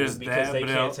people because they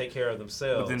can't take care of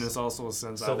themselves. But then there's also a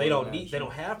sense so they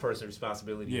don't have personal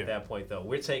responsibility at that point, though.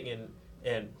 We're taking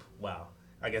wow,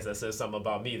 I guess that says something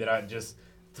about me that I just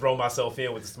throw myself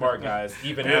in with the smart guys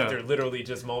even after literally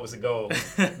just moments ago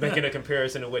making a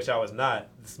comparison in which I was not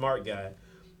the smart guy.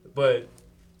 But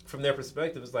from their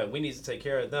perspective, it's like we need to take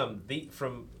care of them.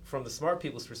 From the smart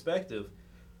people's perspective,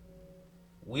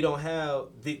 we don't have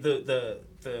the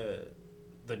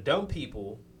dumb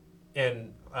people,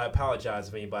 and I apologize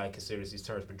if anybody considers these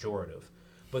terms pejorative,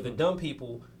 but the dumb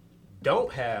people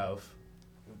don't have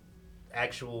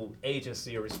actual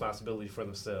agency or responsibility for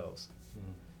themselves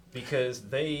because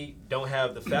they don't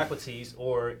have the faculties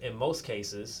or, in most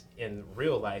cases, in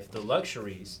real life, the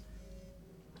luxuries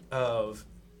of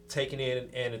taking in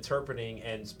and interpreting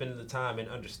and spending the time and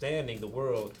understanding the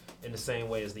world in the same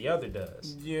way as the other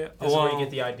does. Yeah. This is where you get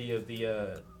the idea of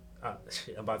the I'm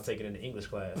about to take it into English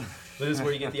class. But this is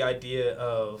where you get the idea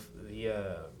of the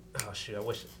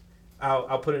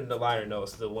I'll put it in the liner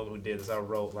notes. The woman who did this, I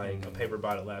wrote like a paper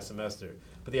about it last semester.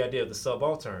 But the idea of the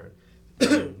subaltern,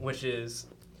 which is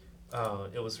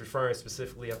it was referring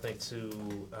specifically, I think,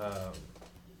 to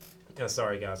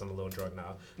sorry guys, I'm a little drunk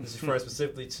now. This is referring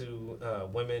specifically to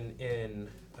women in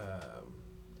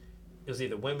it was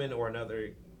either women or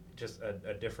another, just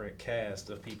a different cast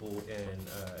of people in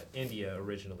India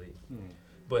originally,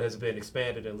 but has been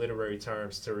expanded in literary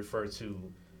terms to refer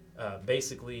to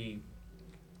basically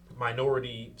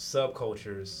minority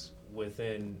subcultures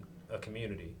within a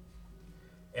community.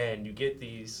 And you get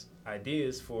these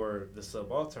ideas for the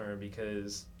subaltern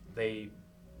because they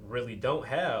really don't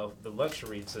have the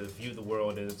luxury to view the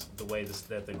world as the way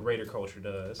that the greater culture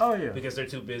does. Oh, yeah. Because they're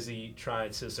too busy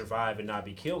trying to survive and not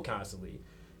be killed constantly.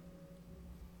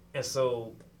 And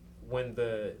so when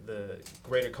the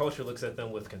greater culture looks at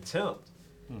them with contempt,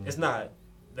 it's not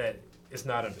that it's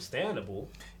not understandable.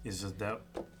 It's just that.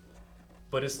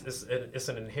 But it's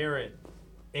an inherent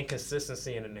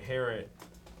inconsistency and an inherent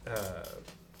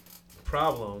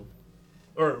problem.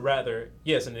 Or rather,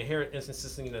 yes, an inherent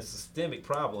inconsistency and a systemic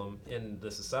problem in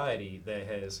the society that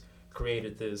has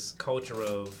created this culture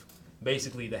of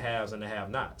basically the haves and the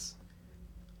have-nots.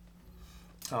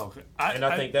 Oh, okay.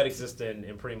 I think that exists in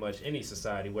pretty much any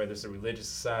society, whether it's a religious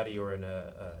society or an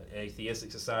atheistic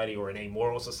society or an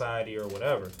amoral society or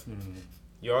whatever. Mm-hmm.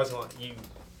 You always want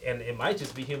and it might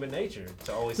just be human nature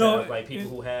to always have like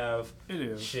people who have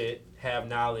shit, have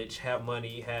knowledge, have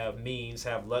money, have means,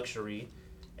 have luxury,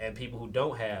 and people who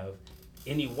don't have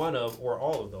any one of or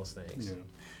all of those things. Yeah.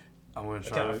 I'm gonna I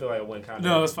try. kind of feel like I went kind of.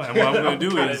 No, it's fine. What I'm gonna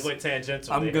do is went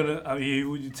tangential. I'm there. gonna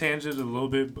you tangent a little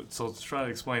bit, but so to try to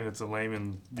explain it to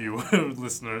layman viewer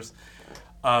listeners,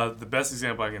 the best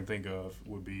example I can think of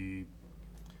would be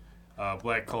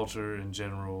black culture in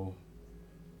general.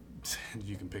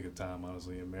 You can pick a time,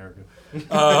 honestly, in America,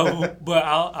 but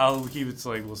I'll keep it to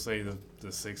like we'll say the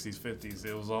 60s, 50s.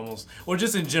 It was almost, or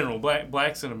just in general,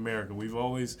 blacks in America.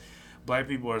 Black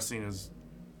people are seen as,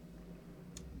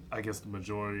 I guess, the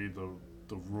majority,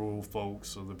 the rural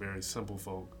folks or the very simple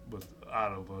folk, but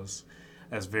out of us,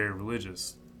 as very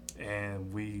religious,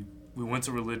 and we went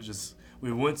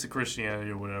to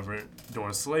Christianity or whatever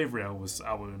during slavery. I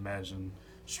would imagine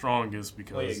strongest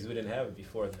because because we didn't have it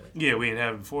before then. Yeah, we didn't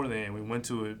have it before then, and we went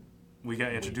to it. We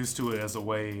got introduced to it as a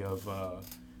way of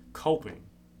coping.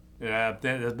 Yeah,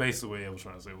 that's basically what I was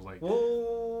trying to say. It was like,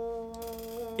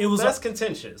 Well, it was that's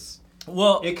contentious.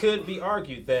 Well, It could be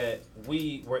argued that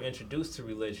we were introduced to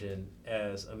religion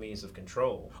as a means of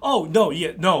control. oh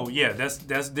yeah. That's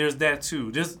there's that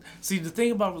too. Just see the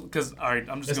thing about because all right,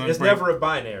 I'm just going. It's never a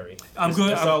binary. I'm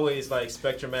good. It's always like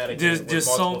spectrumatic with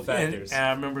multiple factors. And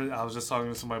I remember I was just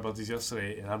talking to somebody about these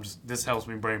yesterday, and this helps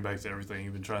me bring back to everything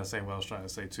you've been trying to say. What I was trying to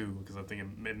say too, because I think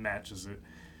it matches it.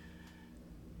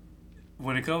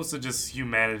 When it comes to just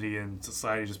humanity and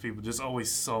society, just people, there's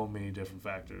always so many different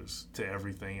factors to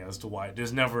everything as to why.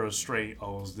 There's never a straight,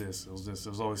 oh, it was this.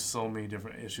 There's always so many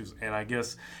different issues. And I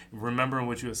guess, remembering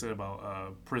what you had said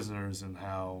about prisoners and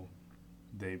how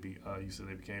you said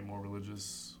they became more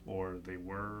religious, or they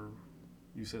were,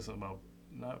 you said something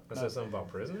about, I said something about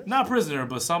prisoners? Not prisoner,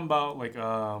 but something about, like,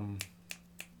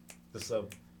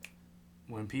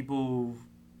 when people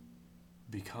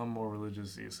become more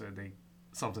religious, you said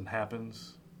something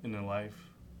happens in their life.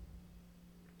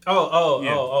 Like a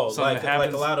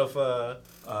lot of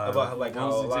about like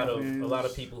how a lot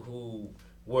of people who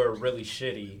were really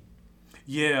shitty,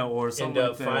 or end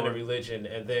up finding religion,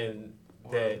 and then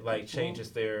that like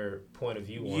changes their point of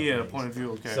view. Point of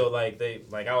view. Okay. So like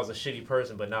I was a shitty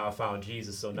person, but now I found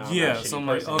Jesus, so now I'm not a shitty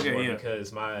person anymore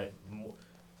because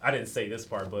I didn't say this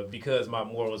part, but because my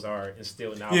morals are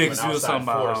instilled now from an outside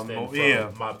force than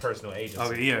from my personal agency.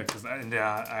 Okay, because I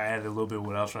added a little bit of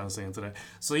what I was trying to say into that.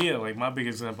 So like my big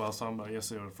example I was talking about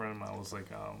yesterday with a friend of mine was like,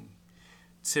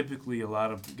 typically a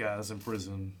lot of guys in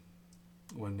prison,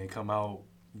 when they come out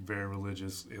very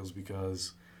religious, it was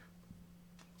because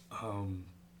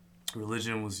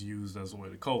religion was used as a way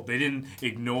to cope. They didn't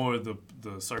ignore the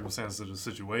circumstances of the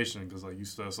situation, because like you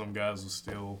still have some guys who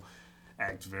still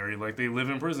act very like they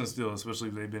live in prison still, especially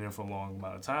if they've been in for a long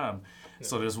amount of time. Yeah.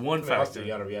 So there's one factor. You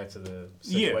gotta react to the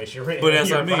situation you're in. But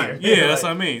that's what I mean. Yeah, that's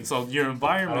what I mean. So your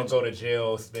environment. I don't go to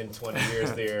jail, spend 20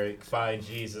 years there, find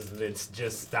Jesus, and then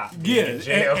just stop being in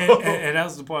jail. And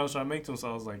that's the point I was trying to make to him. So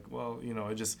I was like, well,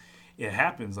 it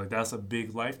happens. Like that's a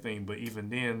big life thing. But even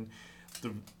then,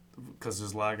 because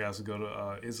there's a lot of guys who go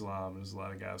to Islam, and there's a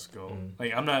lot of guys who go.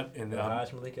 Like I'm not in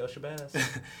Hajj Malik El Shabazz.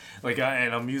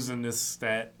 I'm using this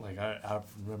stat. Like I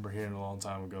remember hearing a long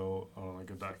time ago on like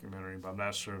a documentary, but I'm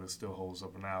not sure if it still holds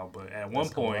up now. But at one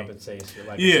point, up and say you're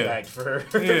like it's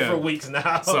for weeks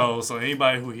now. So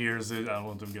anybody who hears it, I don't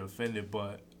want them to get offended,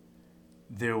 but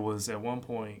there was at one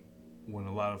point when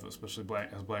a lot of, especially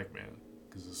black men,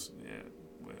 because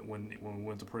when we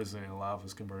went to prison, and a lot of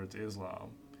us converted to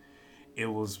Islam. It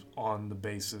was on the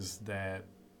basis that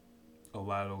a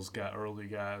lot of those early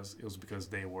guys, it was because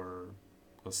they were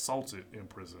assaulted in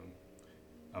prison.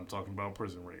 I'm talking about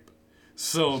prison rape.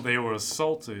 So they were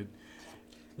assaulted.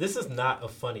 This is not a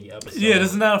funny episode. Yeah,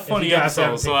 this is not a funny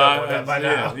episode. So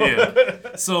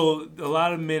now. So a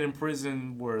lot of men in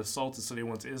prison were assaulted, so they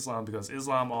went to Islam because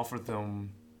Islam offered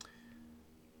them,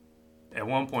 at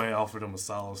one point, it offered them a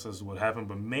solace as to what happened,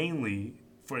 but mainly,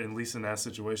 for at least in that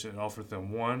situation, it offered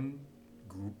them one,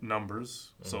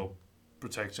 numbers, so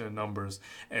protection in numbers,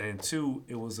 and then two,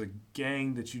 it was a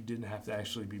gang that you didn't have to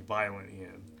actually be violent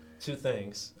in. Two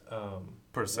things.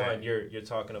 Per se. One, you're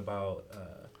talking about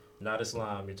not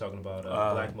Islam. You're talking about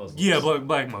black Muslims. Yeah,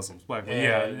 black Muslims.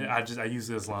 I use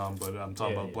Islam, but I'm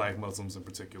talking about black Muslims in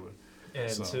particular.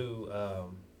 And two,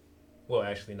 well,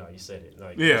 actually, no, you said it. No,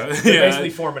 you're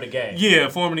basically forming a gang. Yeah,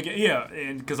 forming a gang. Yeah,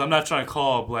 and because I'm not trying to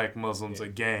call black Muslims a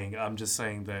gang. I'm just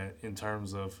saying that in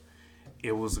terms of,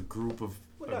 it was a group of...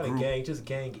 Not a gang, just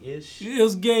gang-ish. It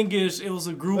was gang-ish. It was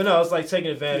a group. But no, it's like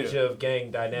taking advantage of gang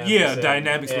dynamics. Yeah,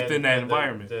 dynamics within that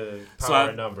environment. The power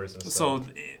and numbers and stuff. So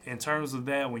in terms of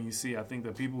that, when you see, I think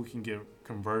that people can get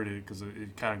converted, because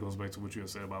it kind of goes back to what you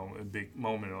had said about a big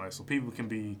moment in life. So people can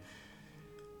be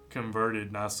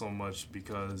converted not so much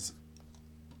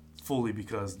fully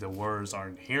because the words are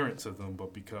inherent to them,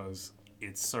 but because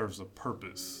it serves a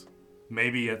purpose.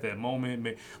 maybe at that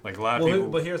moment, like a lot of people.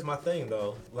 But here's my thing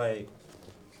though, like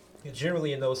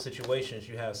generally in those situations,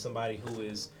 you have somebody who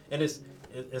is, and it's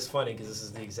funny because this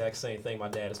is the exact same thing my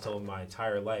dad has told me my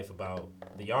entire life about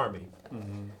the Army.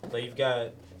 Mm-hmm. Like you've got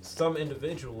some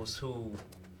individuals who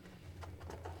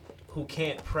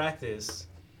can't practice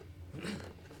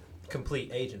complete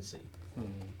agency.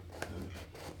 Mm-hmm.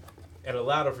 And a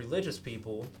lot of religious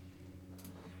people,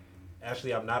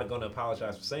 actually I'm not going to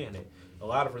apologize for saying it, a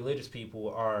lot of religious people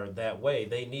are that way.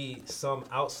 They need some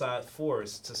outside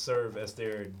force to serve as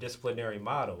their disciplinary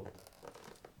model.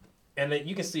 And that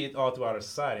you can see it all throughout our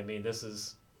society. I mean, this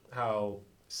is how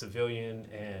civilian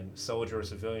and soldier or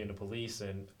civilian and police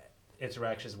and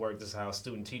interactions work. This is how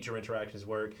student-teacher interactions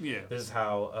work. Yeah. This is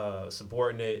how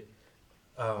subordinate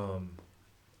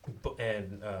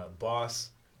and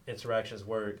boss interactions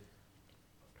work,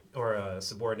 or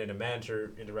subordinate and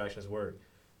manager interactions work.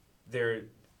 There,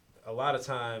 a lot of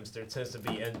times there tends to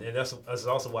be, and that's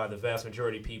also why the vast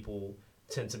majority of people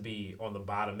tend to be on the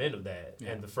bottom end of that. Yeah.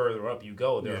 And the further up you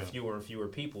go, there Yeah. are fewer and fewer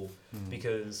people, Mm-hmm.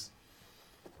 because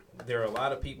there are a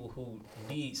lot of people who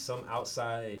need some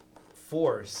outside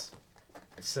force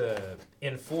to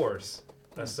enforce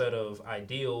a set of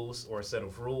ideals or a set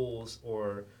of rules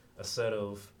or a set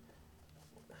of,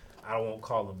 I won't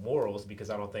call them morals because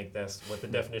I don't think that's what the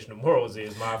definition of morals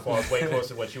is. My fault, way closer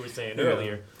to what you were saying Yeah.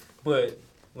 earlier. But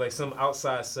like some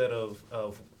outside set of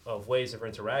ways of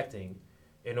interacting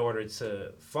in order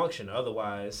to function.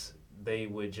 Otherwise, they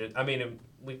would just, I mean,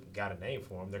 we got a name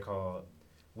for them. They're called,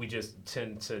 we just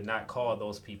tend to not call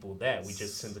those people that. We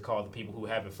just tend to call the people who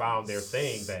haven't found their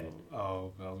thing that.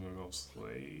 Oh, I was gonna go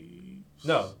slaves.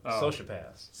 No, Oh.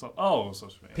 sociopaths.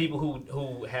 Sociopaths. People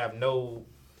who have no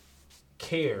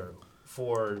care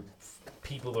for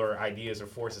people or ideas or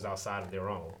forces outside of their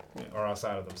own, Yeah. or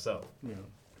outside of themselves. Yeah.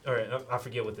 Or I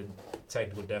forget what the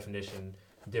technical definition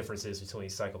difference is between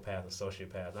psychopath and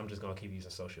sociopath. I'm just gonna keep using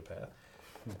sociopath.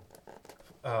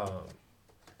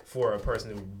 For a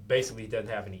person who basically doesn't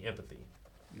have any empathy.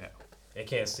 Yeah. And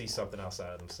can't see something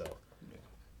outside of themselves. Yeah.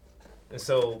 And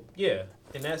so, yeah,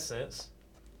 in that sense,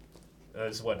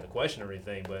 this wasn't a question or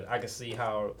anything, but I can see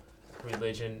how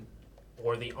religion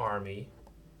or the army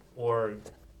or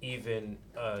even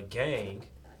a gang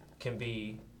can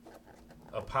be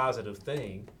a positive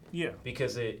thing, Yeah.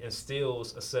 because it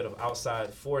instills a set of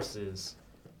outside forces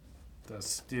That's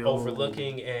still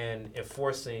overlooking and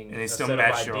enforcing And they a still set of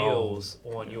match your ideals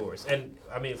on yours. And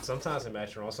I mean, sometimes they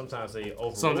match your own. Sometimes they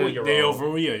overrule Sometimes your they own.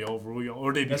 overrule your,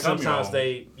 or they And become sometimes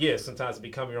your own. sometimes they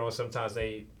become your own. Sometimes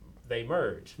they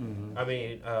merge. Mhm. I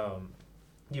mean,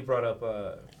 you brought up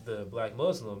the black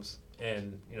Muslims,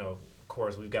 and of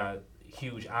course, we've got a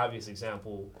huge, obvious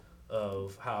example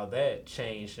of how that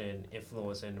changed and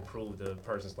influenced and improved a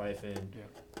person's life in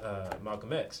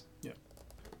Malcolm X. Yeah.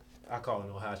 I call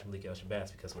him Hajj Malik El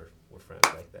Shabazz because we're friends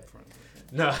like that. Friends.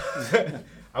 No,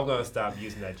 I'm gonna stop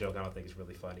using that joke. I don't think it's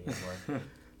really funny anymore.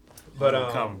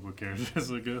 But comic book characters,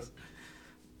 I guess.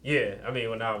 yeah, I mean,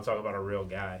 well, now I'm talking about a real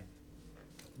guy.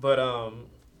 But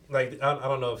like I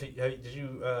don't know if did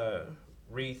you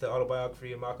read the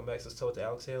autobiography of Malcolm X as told to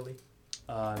Alex Haley?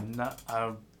 Not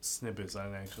snippets. I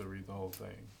didn't actually read the whole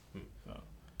thing. Hmm.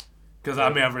 Because I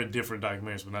mean, I've read different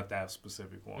documentaries, but not that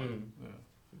specific one. Mm. Yeah.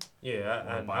 Yeah,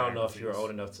 I don't know if you're biographies. old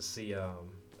enough to see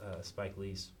Spike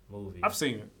Lee's movie. I've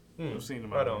seen it. Hmm. I've seen the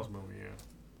Right Malcolm X on. movie. Yeah.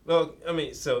 Well, I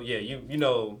mean, so yeah, you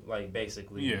know, like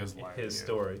basically Yeah, his life, yeah.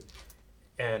 story,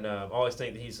 and I always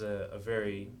think that he's a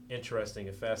very interesting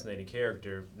and fascinating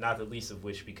character. Not the least of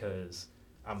which because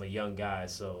I'm a young guy,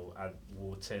 so I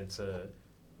will tend to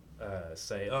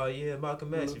say, "Oh yeah,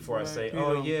 Malcolm X," before I say, Black,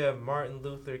 "Oh yeah, Martin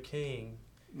Luther King."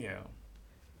 Yeah.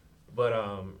 But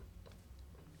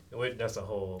that's a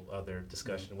whole other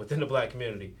discussion within the black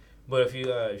community. But if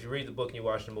you read the book and you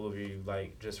watch the movie, you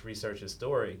like just research his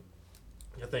story,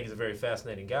 I think he's a very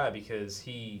fascinating guy because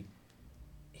he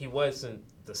wasn't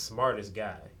the smartest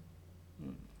guy.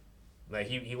 Mm. Like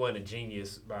he wasn't a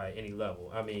genius by any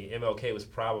level. I mean, MLK was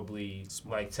probably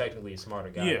like technically a smarter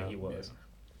guy than he was. Yeah.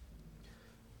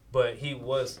 But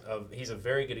he's a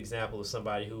very good example of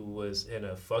somebody who was in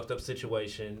a fucked up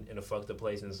situation, in a fucked up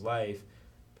place in his life,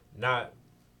 not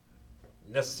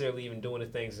necessarily even doing the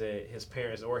things that his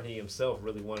parents or he himself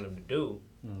really wanted him to do.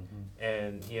 Mm-hmm.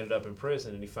 And he ended up in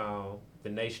prison, and he found the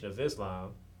Nation of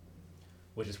Islam,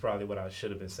 which is probably what I should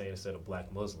have been saying instead of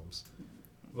black Muslims.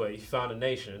 But he found a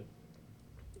nation,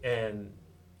 and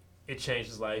it changed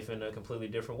his life in a completely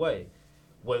different way.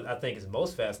 What I think is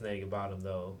most fascinating about him,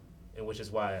 though, and which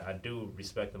is why I do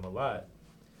respect him a lot,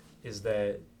 is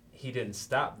that he didn't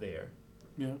stop there.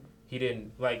 Yeah. he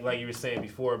didn't like you were saying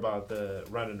before about the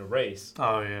running the race.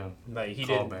 Oh yeah. Like he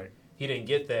Callback. didn't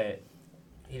get that.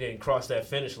 He didn't cross that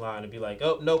finish line and be like,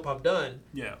 oh nope, I'm done.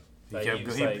 Yeah. He Like, kept he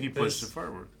was he, like, he pushed this- it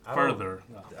further. I don't- Further.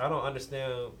 I don't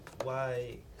understand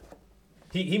why.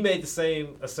 He made the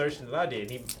same assertion that I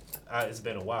did. It's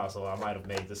been a while, so I might have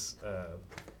made this.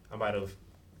 I might have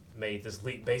made this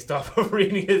leap based off of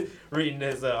reading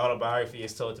his autobiography.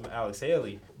 It's told to Alex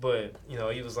Haley, but you know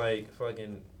he was like,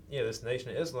 "Fucking yeah, this Nation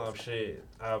of Islam shit.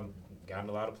 I've gotten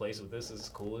a lot of places with this. This is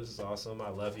cool. This is awesome. I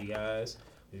love you guys.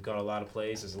 We've gone a lot of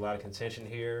places. There's a lot of contention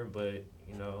here, but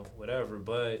you know whatever.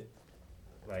 But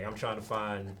like I'm trying to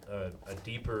find a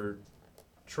deeper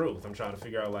truth. I'm trying to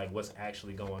figure out like what's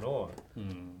actually going on.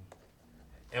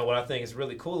 And what I think is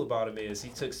really cool about him is he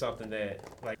took something that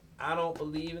like I don't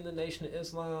believe in the Nation of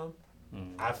Islam.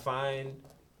 I find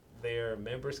their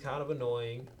members kind of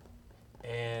annoying,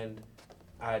 and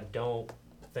I don't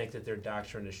think that their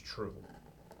doctrine is true.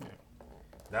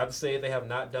 Not to say they have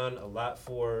not done a lot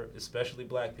for especially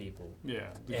black people Yeah.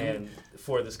 and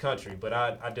for this country, but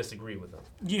I disagree with them.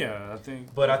 Yeah, I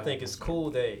think. But I think it's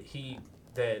cool that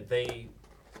they,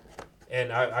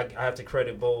 and I have to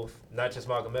credit both, not just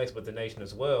Malcolm X, but the Nation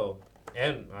as well,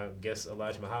 and I guess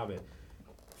Elijah Muhammad,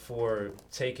 for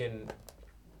taking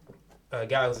a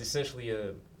guy who's essentially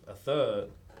a thug,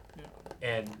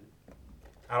 and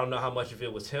I don't know how much of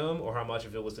it was him or how much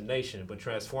of it was the Nation, but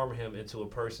transforming him into a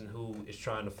person who is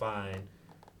trying to find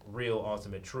real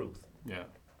ultimate truth. Yeah.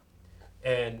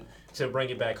 And to bring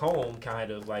it back home,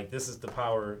 kind of like this is the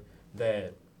power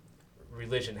that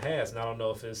religion has. And I don't know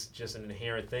if it's just an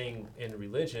inherent thing in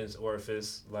religions or if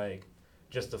it's like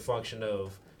just a function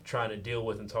of trying to deal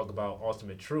with and talk about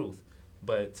ultimate truth.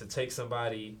 But to take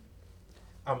somebody,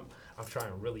 I'm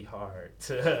trying really hard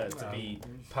to be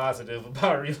positive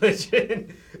about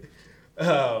religion.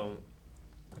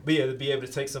 But yeah, to be able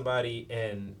to take somebody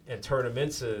and turn them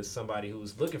into somebody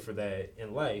who's looking for that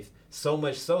in life, so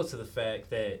much so to the fact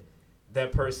that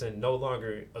that person no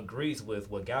longer agrees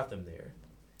with what got them there,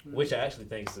 which I actually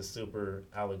think is a super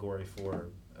allegory for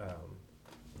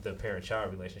the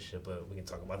parent-child relationship, but we can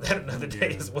talk about that another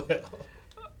day as well.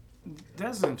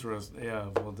 That's interesting. Yeah,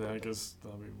 well, then I guess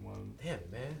that'll be one. Damn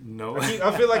it, man. No.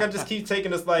 I feel like I just keep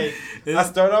taking us like I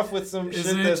start off with some shit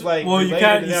that's like well, related, you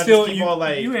can't. and You then still I just keep on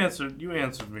like you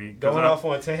answered me going off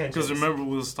on tangents. because remember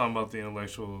we was talking about the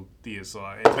intellectual theist. So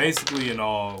and basically, in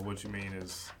all, what you mean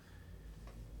is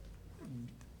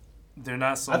they're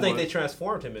not so. I think much, they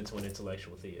transformed him into an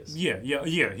intellectual theist. Yeah.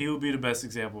 He would be the best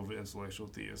example of an intellectual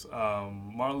theist.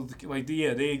 Martin Luther King,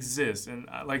 they exist, and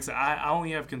like I said, I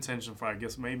only have contention for I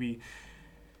guess maybe.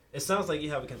 It sounds like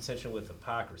you have a contention with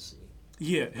hypocrisy.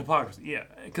 Yeah, hypocrisy. Yeah,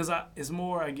 because it's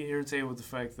more I get irritated with the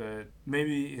fact that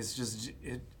maybe it's just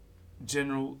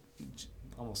general.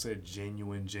 I almost said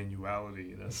genuine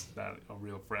genuality. That's not a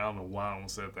real phrase. I don't know why I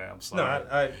almost said that. I'm sorry. No,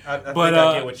 I think But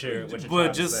I get what you're but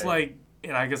trying just to say. like,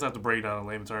 and I guess I have to break down in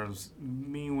layman terms.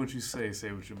 Mean what you say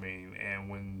what you mean. And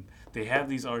when they have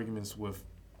these arguments with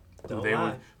Don't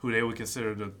lie. who they would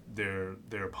consider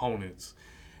their opponents,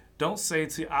 don't say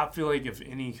to. I feel like if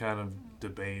any kind of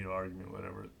debate or argument,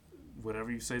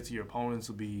 whatever you say to your opponents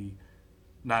will be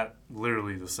not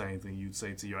literally the same thing you'd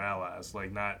say to your allies.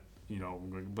 Like not.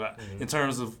 But in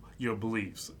terms of your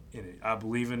beliefs in it, I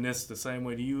believe in this the same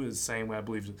way to you is the same way I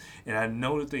believe it. And I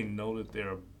know that they know that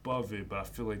they're above it, but I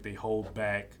feel like they hold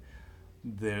back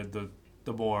the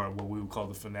more what we would call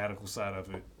the fanatical side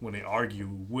of it when they argue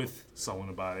with someone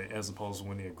about it, as opposed to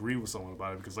when they agree with someone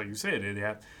about it. Because like you said, they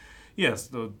have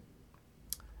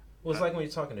Well, it's like when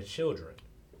you're talking to children.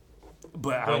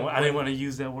 But I didn't want to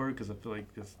use that word because I feel like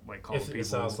it's like calling people. It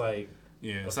sounds like.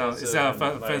 Yeah, it offensive sounds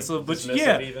and, offensive, but dismissive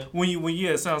yeah, even. when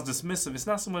it sounds dismissive. It's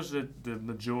not so much the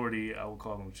majority. I would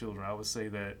call them children. I would say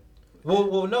that.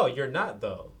 Well, no, you're not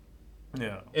though.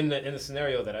 Yeah. In the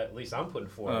scenario that at least I'm putting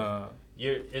forth, and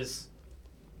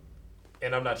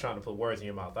I'm not trying to put words in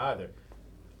your mouth either,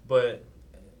 but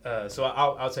so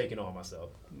I'll take it on myself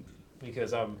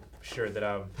because I'm sure that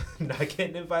I'm not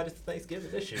getting invited to Thanksgiving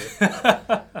this year.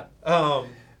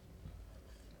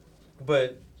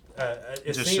 But.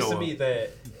 It Just seems show to up. me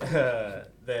that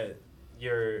that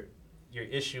your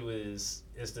issue is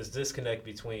this disconnect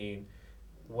between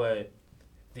what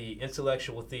the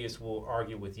intellectual theists will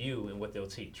argue with you and what they'll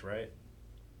teach, right?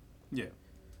 Yeah.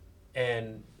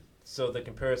 And so the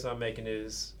comparison I'm making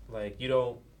is like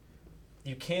you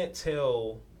can't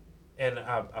tell, and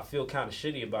I feel kind of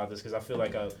shitty about this because I feel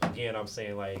like I'm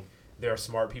saying like there are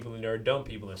smart people and there are dumb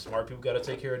people, and smart people got to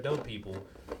take care of dumb people,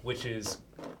 which is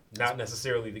not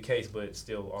necessarily the case, but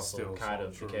still also kind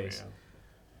of true, the case. Yeah.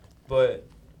 But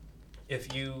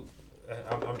if you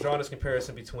I'm drawing this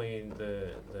comparison between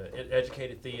the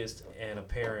educated theist and a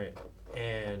parent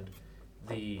and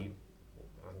the,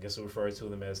 I guess we'll refer to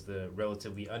them as the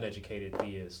relatively uneducated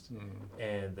theist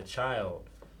and the child,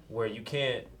 where you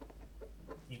can't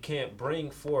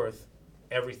bring forth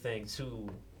everything to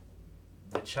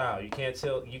the child. You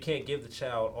can't give the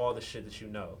child all the shit that you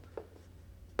know,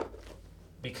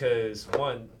 because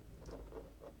one,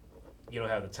 you don't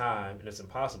have the time and it's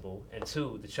impossible, and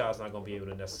two, the child's not going to be able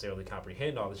to necessarily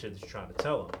comprehend all the shit that you're trying to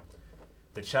tell them.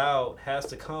 The child has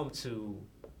to come to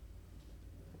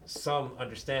some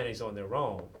understandings on their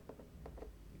own,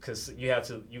 because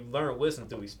you learn wisdom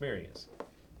through experience.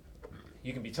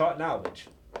 You can be taught knowledge,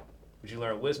 but you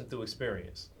learn wisdom through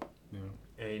experience. Yeah.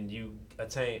 And you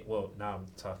attain, well, now I'm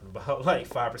talking about like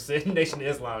 5% Nation of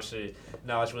Islam shit,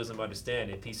 knowledge, wisdom,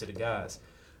 understanding, peace of the gods.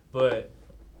 But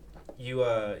you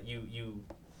have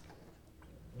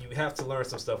to learn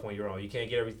some stuff on your own. You can't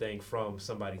get everything from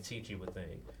somebody teaching you a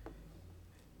thing.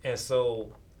 And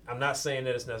so I'm not saying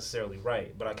that it's necessarily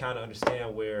right, but I kind of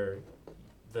understand where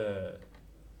the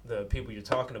people you're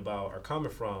talking about are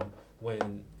coming from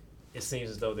when it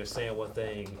seems as though they're saying one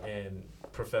thing and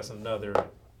professing another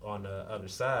on the other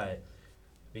side,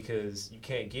 because you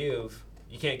can't give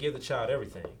the child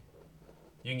everything.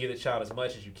 You can give the child as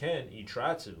much as you can, and you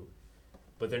try to,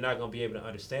 but they're not going to be able to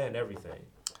understand everything.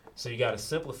 So you got to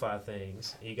simplify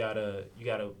things. You got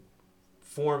to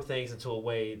form things into a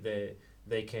way that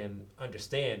they can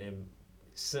understand. And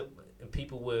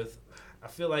people with, I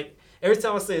feel like every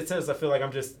time I say a sentence, I feel like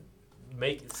I'm just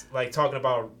talking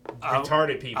about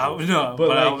retarded people.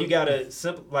 You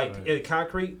gotta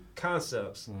concrete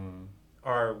concepts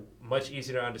are much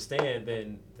easier to understand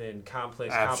than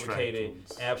complex, complicated,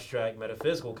 abstract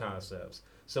metaphysical concepts.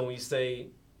 So when you say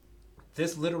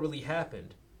this literally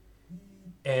happened,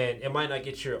 and it might not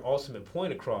get your ultimate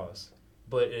point across,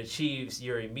 but it achieves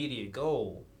your immediate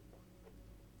goal,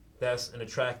 that's an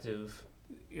attractive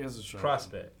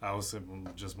prospect. I was saying,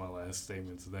 just my last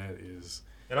statement to that is.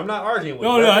 And I'm not arguing with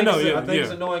you. No, I know. I think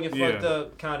it's annoying and fucked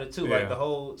up, kind of too. Like the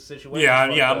whole situation.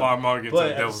 I'm arguing.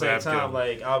 But at the same time,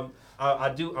 like I'm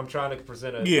trying to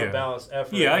present a balanced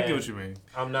effort. Yeah, I get what you mean.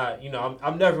 I'm not,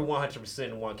 I'm never 100%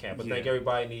 in one camp. I think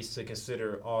everybody needs to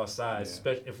consider all sides,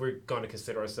 especially if we're going to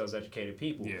consider ourselves educated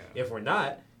people. Yeah. If we're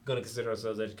not going to consider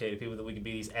ourselves educated people, then we can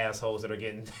be these assholes that are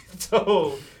getting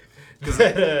told.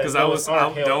 Because I was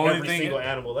the only thing. Single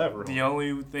animal ever. The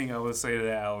only thing I would say to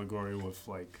that allegory with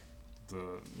like.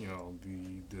 The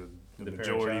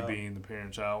majority being the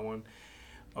parent-child one,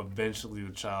 eventually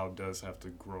the child does have to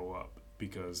grow up,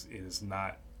 because it is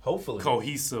not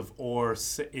cohesive, or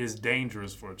it is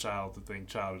dangerous for a child to think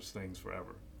childish things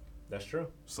forever. That's true.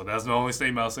 So that's the only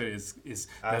statement I'll say.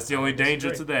 That's the only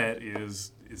danger to that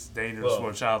is it's dangerous for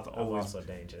a child to always. Also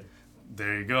danger.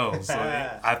 There you go. So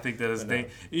I think that is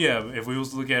if we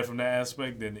was to look at it from that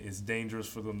aspect, then it's dangerous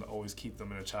for them to always keep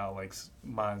them in a childlike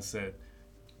mindset.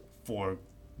 For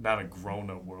not a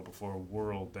grown-up world, but for a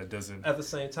world that doesn't. At the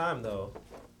same time, though,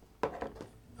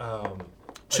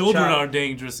 children are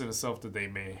dangerous in the self that they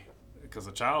may, because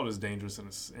a child is dangerous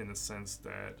in the sense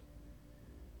that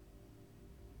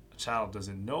a child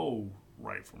doesn't know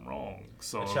right from wrong.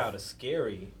 So a child is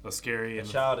scary. A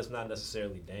child is not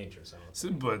necessarily dangerous.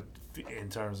 But in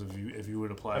terms of if you would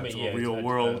apply it to a real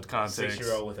world context,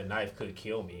 6-year-old with a knife could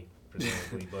kill me.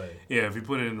 Presumably, but if you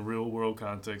put it in a real world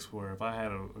context, where if I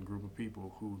had a group of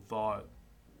people who thought,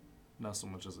 not so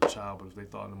much as a child, but if they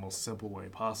thought in the most simple way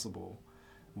possible,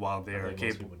 while they're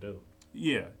capable,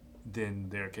 then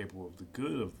they're capable of the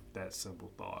good of that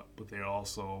simple thought, but they're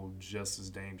also just as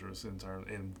dangerous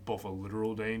in both a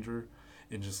literal danger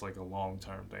and just like a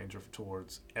long-term danger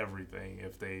towards everything.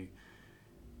 If they,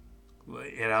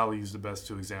 and I'll use the best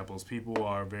two examples. People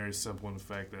are very simple in the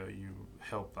fact that you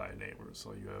help thy neighbors.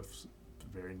 So you have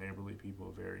very neighborly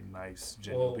people, very nice,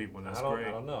 genuine people, and that's great.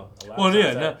 I don't know.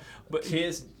 But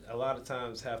kids a lot of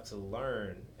times have to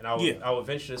learn, and I would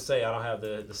venture to say I don't have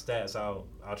the stats. I'll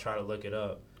try to look it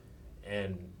up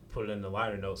and put it in the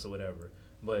liner notes or whatever.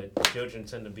 But children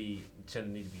tend to need to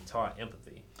be taught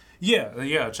empathy. Yeah.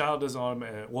 A child doesn't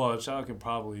automatically. Well, a child can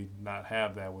probably not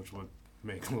have that, which would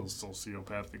make little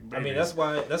sociopathic babies. I mean, that's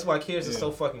why kids are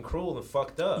so fucking cruel and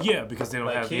fucked up. Yeah, because they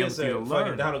don't have the empathy to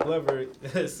learn. Donald Glover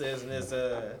says in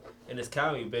this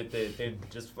comedy bit that they're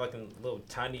just fucking little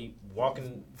tiny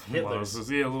walking Hitlers.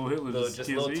 Little Hitlers.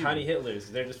 Little tiny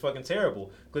Hitlers. They're just fucking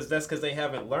terrible. That's because they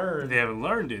haven't learned. They haven't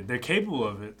learned it. They're capable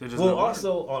of it. They're just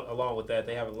along with that,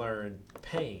 they haven't learned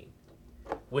pain,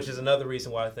 which is another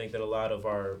reason why I think that a lot of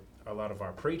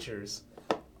our preachers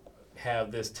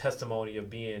have this testimony of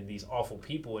being these awful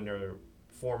people in their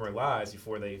former lives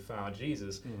before they found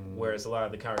Jesus. Whereas a lot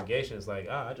of the congregation is like,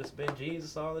 I just been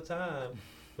Jesus all the time.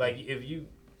 Like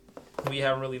we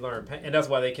haven't really learned pain, and that's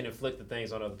why they can inflict the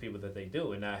things on other people that they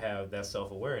do and not have that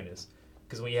self-awareness.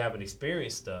 Because when you haven't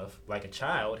experienced stuff, like a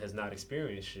child has not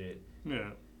experienced shit,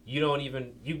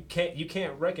 you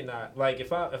can't recognize. Like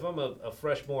if I'm a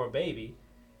fresh born baby,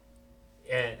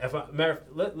 and if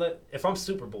I'm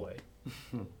Superboy,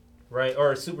 right,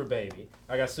 or a super baby,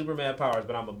 I got Superman powers,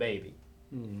 but I'm a baby.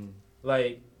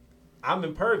 Like I'm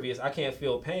impervious. I can't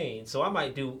feel pain, so I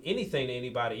might do anything to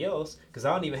anybody else because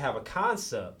I don't even have a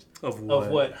concept of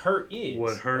what hurt is,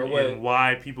 and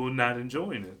why people not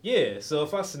enjoying it. Yeah, so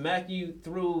if I smack you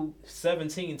through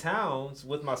 17 towns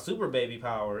with my super baby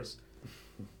powers,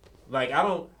 like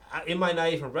it might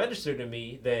not even register to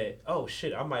me that, oh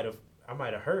shit, I might have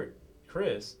hurt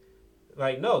Chris.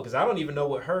 Like, no, because I don't even know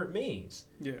what hurt means.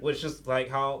 Yeah. Which is like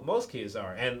how most kids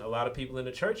are, and a lot of people in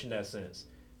the church in that sense.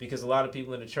 Because a lot of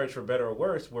people in the church, for better or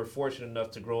worse, were fortunate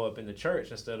enough to grow up in the church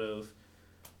instead of,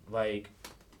 like,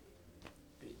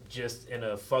 just in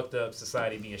a fucked up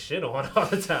society being shit on all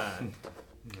the time.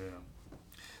 Yeah.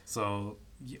 So,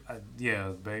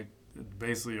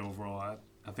 basically overall,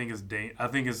 I think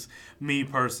it's me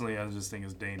personally. I just think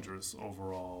it's dangerous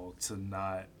overall to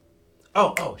not.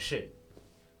 Oh shit.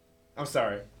 I'm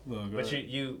sorry, but ahead.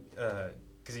 you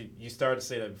because you started to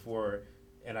say that before.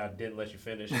 And I didn't let you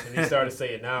finish. And you started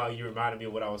saying now, you reminded me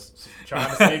of what I was trying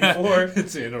to say before.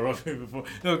 To interrupt me before.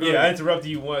 No, go ahead. I interrupted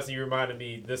you once, and you reminded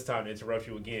me this time to interrupt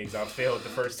you again because I failed the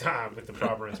first time with the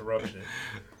proper interruption.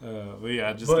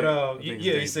 I just.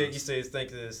 You say it's think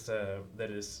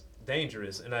that it's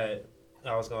dangerous, and I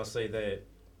was gonna say that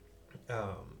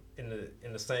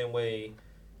in the same way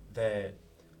that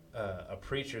a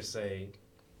preacher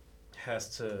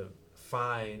has to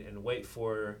find and wait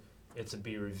for it to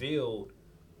be revealed.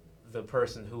 The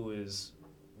person who is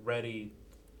ready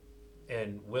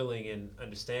and willing and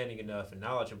understanding enough and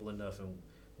knowledgeable enough and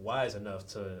wise enough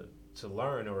to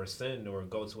learn or ascend or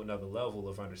go to another level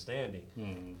of understanding.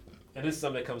 Mm-hmm. And this is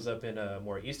something that comes up in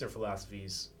more Eastern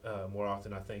philosophies more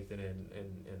often, I think, than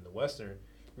in the Western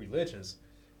religions.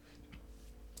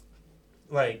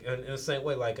 Like, in the same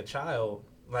way, like a child,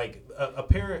 like a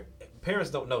parents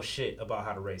don't know shit about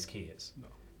how to raise kids. No.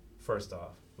 First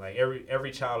off. Like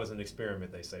every child is an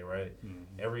experiment, they say, right?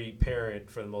 Mm-hmm. Every parent,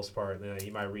 for the most part,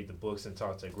 you might read the books and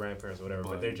talk to grandparents or whatever,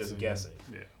 but they're just guessing.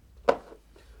 Yeah.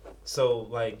 So,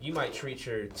 like, you might treat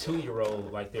your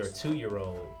 2-year-old like they're a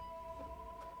 2-year-old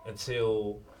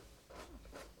until,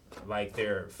 like,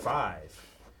 they're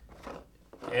 5,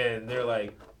 and they're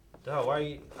like, "Oh,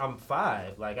 I'm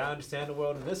 5. Like, I understand the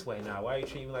world in this way now. Why are you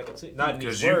treating me like a 2?" Not in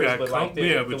these words, but like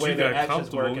the way their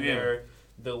actions work and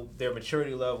their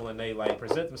maturity level, and they like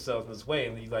present themselves in this way,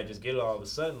 and you like just get it all of a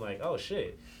sudden like, oh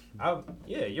shit,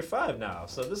 you're 5 now,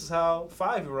 so this is how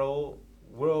 5-year-old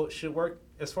world should work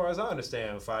as far as I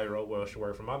understand 5-year-old world should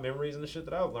work from my memories and the shit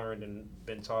that I've learned and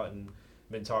been taught and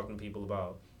been talking to people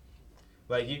about.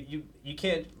 Like you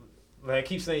can't, like I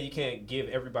keep saying, you can't give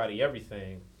everybody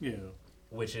everything. Yeah.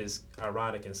 Which is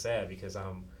ironic and sad because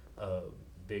I'm a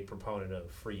big proponent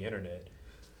of free internet,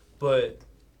 but.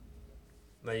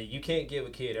 Like, you can't give a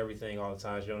kid everything all the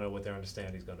time. You don't know what their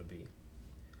understanding is going to be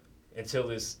until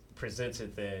it's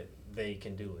presented that they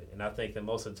can do it. And I think that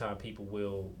most of the time people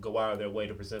will go out of their way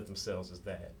to present themselves as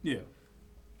that. Yeah.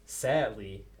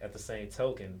 Sadly, at the same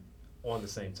token, at the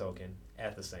same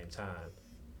time,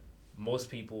 most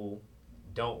people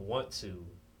don't want to,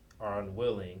 are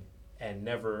unwilling, and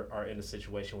never are in a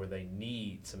situation where they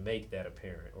need to make that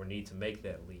apparent or need to make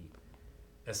that leap.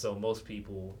 And so most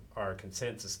people are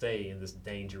content to stay in this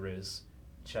dangerous,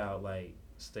 childlike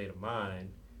state of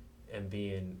mind and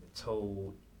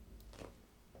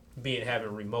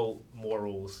having remote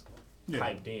morals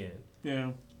piped in. Yeah.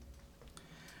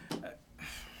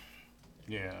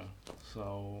 Yeah.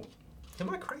 So.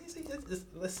 Am I crazy?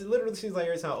 It literally seems like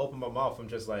every time I open my mouth, I'm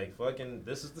just like, fucking,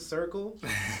 this is the circle,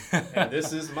 and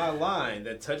this is my line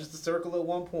that touches the circle at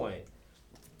one point.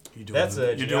 That's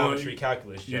a geometry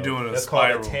calculus. You're doing a That's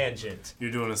spiral. Called a tangent.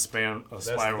 You're doing a spiral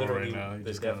right now.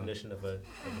 The definition of a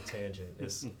tangent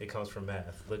is it comes from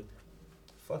math.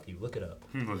 Fuck you. Look it up.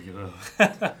 Look it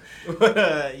up.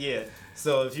 Yeah.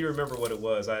 So if you remember what it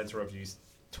was, I interrupted you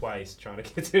twice trying to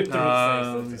get to the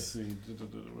let me see.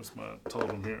 What's my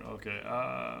totem here? Okay.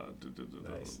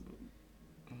 Nice.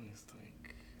 Let me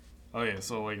think. Oh yeah.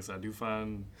 So like I said, I do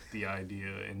find the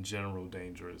idea in general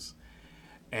dangerous.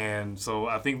 And so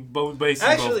I think both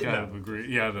kind of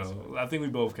agree. Yeah, no. I think we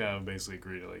both kind of basically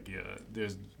agree. Like, yeah,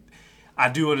 I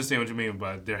do understand what you mean,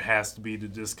 but there has to be the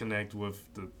disconnect with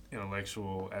the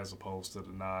intellectual as opposed to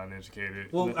the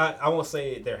non-educated. Well, I won't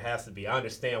say there has to be. I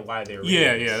understand why there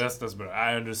Yeah, is. yeah, that's better.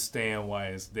 I understand why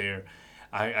it's there.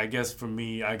 I guess for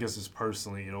me, I guess it's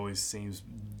personally, it always seems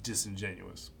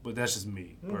disingenuous. But that's just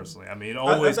me personally. I mean, it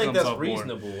always I think comes that's off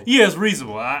reasonable. more. Yeah, it's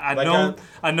reasonable. I Like know.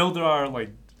 I know there are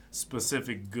like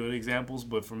specific good examples,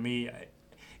 but for me,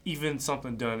 even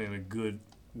something done in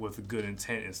with a good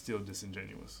intent is still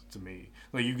disingenuous to me.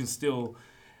 Like you can still.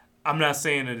 I'm not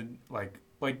saying that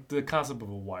like the concept of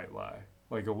a white lie.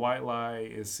 Like a white lie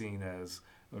is seen as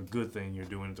a good thing you're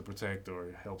doing to protect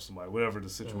or help somebody, whatever the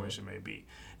situation may be.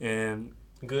 And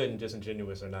good and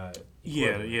disingenuous are not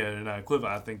equivalent. Yeah, they're not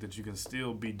equivalent. I think that you can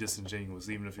still be disingenuous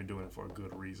even if you're doing it for a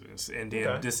good reason. And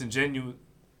then disingenuous.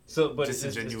 So, but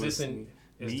disingenuous.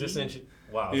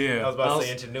 Wow. Yeah, I was about to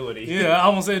say ingenuity. Yeah, I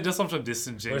almost said just something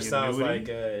disingenuous. Which sounds like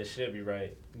it should be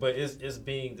right. But is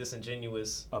being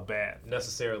disingenuous a bad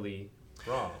necessarily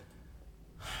wrong?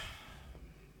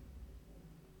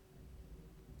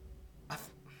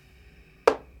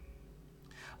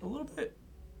 A little bit.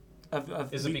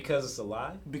 Is it because it's a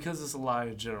lie? Because it's a lie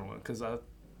in general. Because at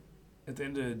the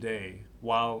end of the day,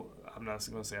 while I'm not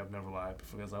going to say I've never lied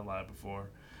because I've lied before.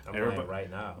 I'm lying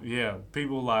right now. Yeah,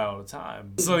 people lie all the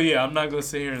time. So yeah, I'm not going to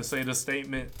sit here and say the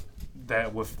statement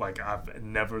that with like I've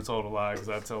never told a lie because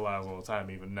I tell lies all the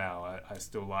time. Even now, I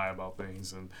still lie about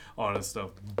things and all that stuff.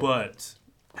 But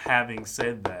having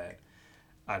said that,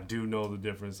 I do know the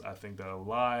difference. I think that a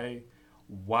lie,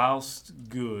 whilst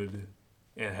good,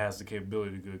 and has the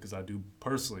capability to good, because I do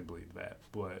personally believe that,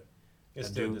 but it's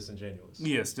still disingenuous.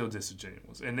 Yeah, it's still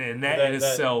disingenuous, and that in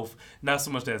itself, not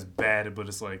so much that's bad, but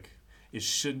it's like it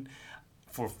shouldn't.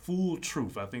 For full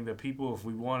truth, I think that people, if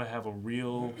we want to have a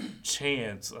real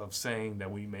chance of saying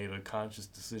that we made a conscious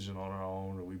decision on our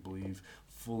own, or we believe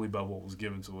fully about what was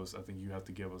given to us, I think you have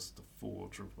to give us the full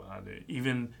truth behind it.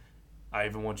 I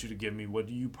even want you to give me what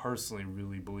do you personally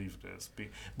really believe this.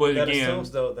 But that again, assumes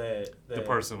though that the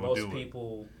person will do it. Most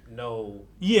people know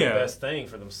the best thing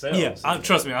for themselves. Yeah,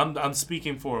 trust me, I'm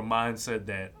speaking for a mindset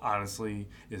that honestly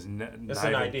is not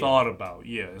even thought about.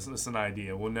 Yeah, it's an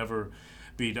idea. We'll never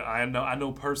be. I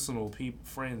know personal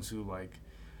friends who like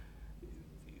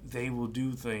they will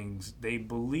do things they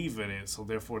believe in it, so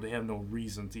therefore they have no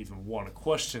reason to even want to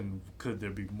question. Could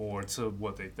there be more to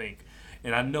what they think?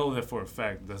 And I know that for a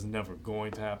fact that's never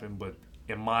going to happen, but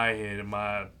in my head, in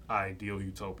my ideal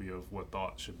utopia of what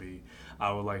thought should be,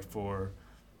 I would like for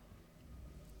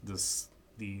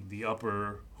the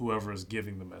upper, whoever is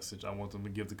giving the message, I want them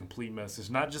to give the complete message.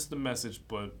 Not just the message,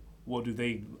 but what do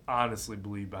they honestly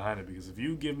believe behind it? Because if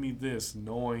you give me this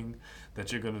knowing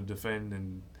that you're going to defend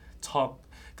and talk,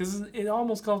 because it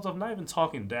almost comes off not even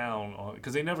talking down,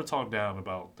 because they never talk down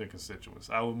about their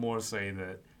constituents. I would more say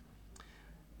that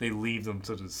they leave them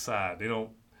to the side. They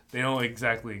don't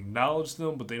exactly acknowledge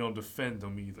them, but they don't defend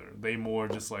them either. They more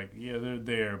just like, yeah, they're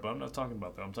there, but I'm not talking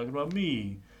about them. I'm talking about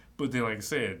me. But then, like I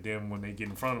said, then when they get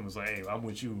in front of them, it's like, hey, I'm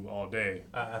with you all day.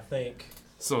 I think.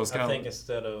 So it's kind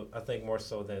of. I think more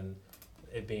so than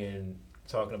it being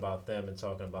talking about them and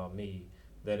talking about me,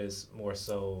 that is more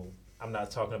so. I'm not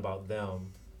talking about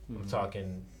them. I'm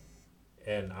talking,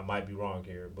 and I might be wrong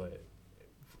here, but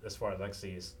as far as I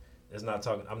see, I'm not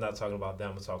talking about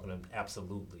them. I'm talking them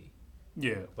absolutely.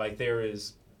 Yeah. Like there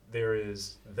is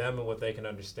them and what they can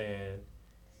understand,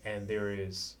 and there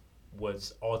is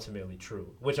what's ultimately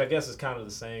true. Which I guess is kind of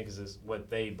the same because it's what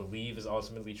they believe is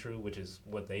ultimately true, which is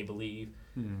what they believe.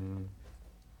 Mm-hmm.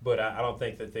 But I don't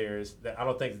think that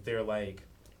they're like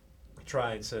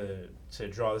trying to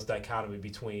draw this dichotomy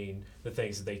between the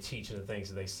things that they teach and the things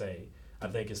that they say. I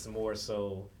think it's more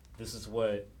so this is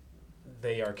what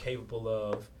they are capable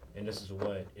of. And this is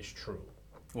what is true.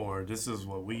 Or this is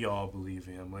what we all believe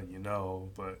in, I'm letting you know.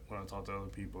 But when I talk to other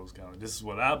people, it's kind of like, this is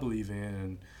what I believe in,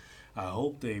 and I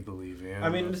hope they believe in. I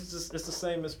mean, it's the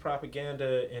same as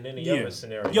propaganda in any other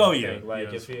scenario. Oh, yeah. Like,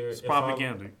 it's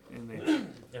propaganda.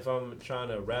 If I'm trying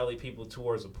to rally people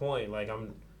towards a point, like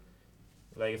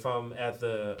if I'm at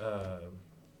the,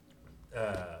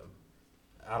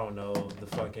 I don't know, the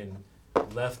fucking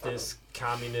leftist,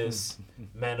 communist,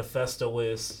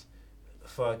 manifestoist,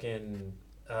 fucking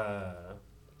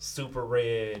super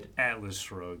red Atlas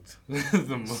Shrugged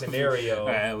scenario.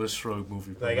 Atlas Shrugged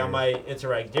movie. Like I might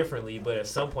interact differently, but at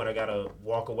some point I gotta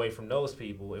walk away from those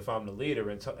people if I'm the leader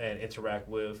and interact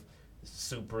with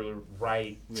super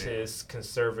rightist,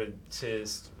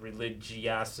 conservatist,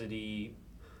 religiosity,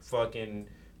 fucking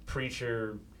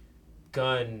preacher,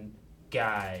 gun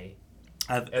guy.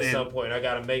 At some point I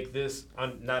gotta make this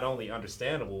not only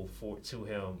understandable to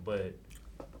him, but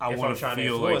I if want I'm trying to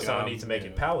feel influence, like I need to make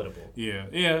it palatable. Yeah.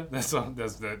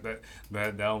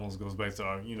 That almost goes back to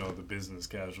our, the business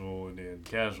casual and then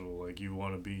casual. Like you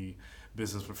want to be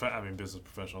business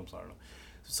professional. I'm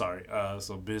sorry.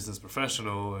 So business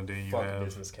professional, and then you Fuck have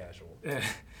business casual.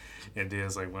 And then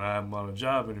it's like when I'm on a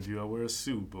job interview, I wear a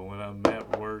suit. But when I'm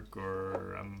at work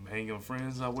or I'm hanging with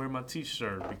friends, I wear my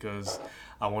T-shirt because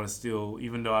I want to still,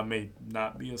 even though I may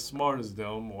not be as smart as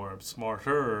them or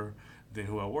smarter than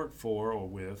who I work for or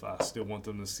with, I still want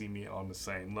them to see me on the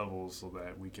same level so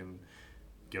that we can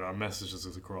get our messages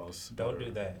across. Don't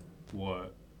do that.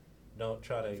 What? Don't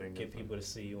try to get people to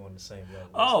see you on the same level.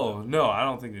 Oh, no, I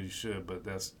don't think that you should, but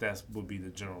that's would be the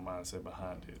general mindset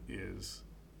behind it is...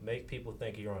 Make people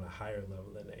think you're on a higher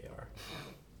level than they are.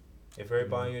 If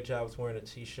everybody on your job is wearing a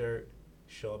T-shirt,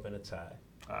 show up in a tie.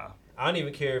 I don't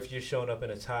even care if you're showing up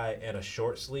in a tie and a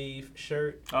short sleeve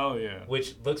shirt. Oh, yeah.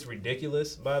 Which looks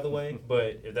ridiculous, by the way.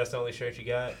 But if that's the only shirt you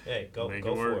got, hey, go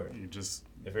for it. You just...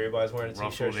 If everybody's wearing a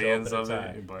T-shirt, show up in a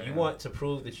tie. You want to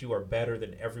prove that you are better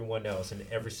than everyone else in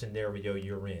every scenario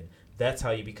you're in. That's how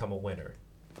you become a winner.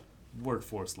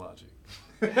 Workforce logic.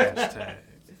 Hashtag.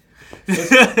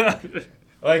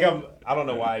 I don't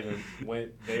know why I even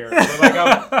went there.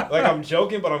 But I'm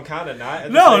joking, but I'm kind of not. At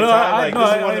the No, same time. This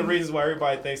is one of the I reasons why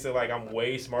everybody thinks that I'm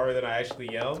way smarter than I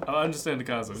actually am. I understand the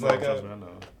concept. It's I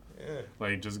know. Yeah.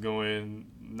 Like just go in,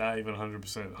 not even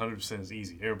 100%. 100% is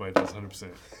easy. Everybody does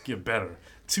 100%. Get better.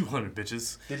 200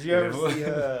 bitches. Did you ever see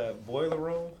Boiler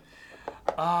Room?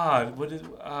 What is?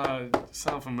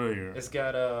 Sound familiar? It's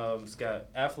got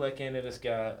Affleck in it. It's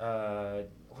got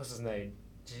what's his name?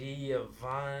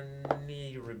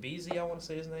 Giovanni Ribisi, I want to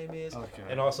say his name is. Okay.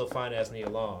 And also Fine Ass Nia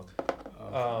Long.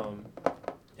 Okay.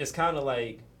 It's kind of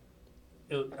like,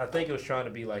 I think it was trying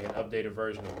to be like an updated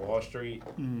version of Wall Street.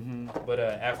 Mm-hmm. But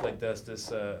Affleck does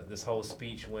this whole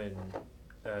speech when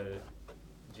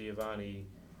Giovanni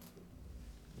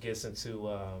gets into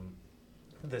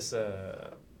this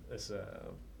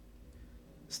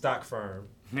stock firm.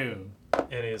 Yeah.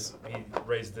 And he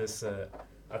raised this.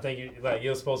 I think it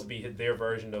was supposed to be their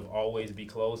version of always be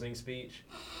closing speech.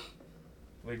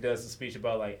 Where he does the speech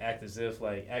about act as if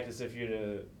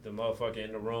you're the motherfucker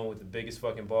in the room with the biggest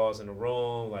fucking balls in the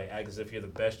room. Act as if you're the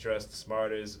best dressed, the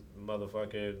smartest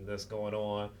motherfucker that's going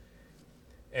on.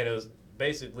 And it was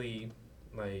basically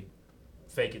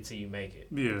fake it till you make it.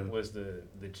 Yeah. Was the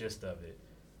gist of it.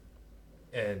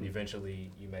 And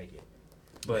eventually you make it.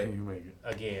 But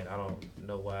again, I don't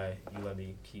know why you let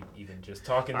me keep even just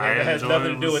talking. That has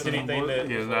nothing to do with anything that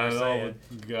we're saying.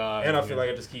 God, and I feel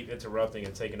like I just keep interrupting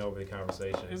and taking over the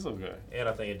conversation. It's okay. And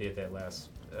I think I did that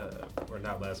or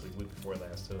not last week before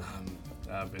last too.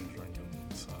 I've been drinking,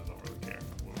 so I don't really care.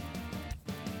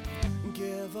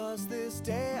 Give us this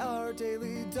day our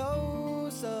daily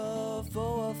dose of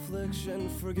full affliction.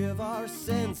 Forgive our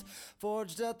sins,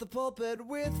 forged at the pulpit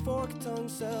with forked tongue,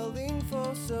 selling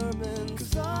false sermons.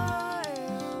 'Cause I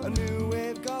am a new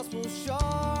wave gospel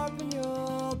sharp, and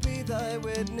you'll be thy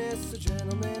witness, a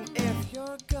gentleman. If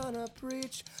you're gonna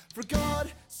preach, for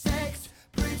God's sakes,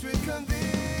 preach with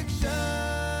conviction.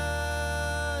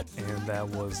 And that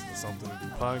was the Something to Do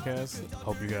podcast.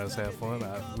 Hope you guys have fun.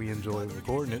 We enjoyed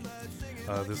recording it.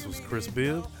 This was Chris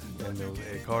Bibb, and there was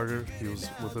Ed Carter. He was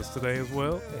with us today as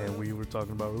well, and we were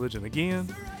talking about religion.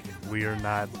 Again, we are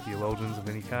not theologians of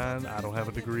any kind. I don't have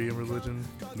a degree in religion,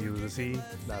 neither does he,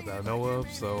 not that I know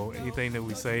of, so anything that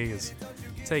we say is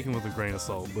taken with a grain of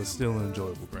salt, but still an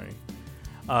enjoyable grain.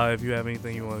 If you have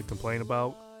anything you want to complain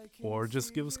about, or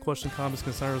just give us questions, comments,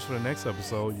 concerns for the next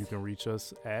episode, you can reach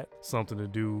us at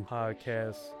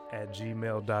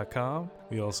somethingtodopodcast@gmail.com.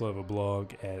 We also have a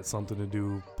blog at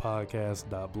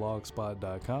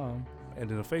somethingtodopodcast.blogspot.com, and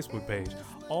then a Facebook page.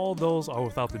 All those are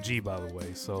without the G, by the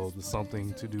way, so the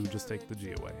something to do, just take the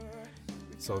G away.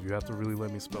 So if you have to really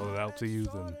let me spell it out to you,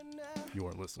 then you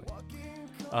weren't listening.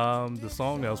 The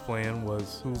song that was playing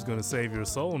was Who's Gonna Save Your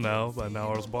Soul Now by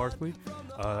Gnarls Barkley.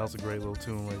 That was a great little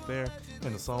tune right there.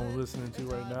 And the song we're listening to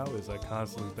right now is I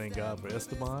Constantly Thank God for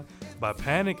Esteban by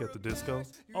Panic at the Disco.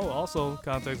 Oh, also,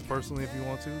 contact us personally if you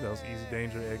want to. That was Easy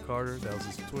Danger Ed Carter. That was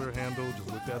his Twitter handle. Just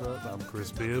look that up. I'm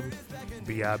Chris Bibb,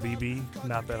 B-I-B-B.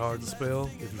 Not that hard to spell.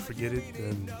 If you forget it,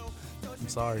 then I'm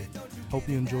sorry. Hope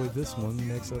you enjoyed this one.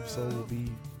 Next episode will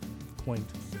be quaint.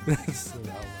 So,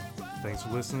 thanks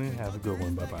for listening. Have a good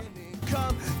one. Bye-bye.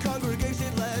 Come,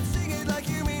 congregation, let's sing it like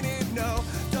you mean it. No,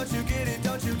 don't you get it?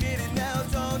 Don't you get it now?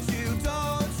 Don't you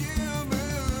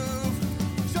move?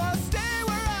 Just stay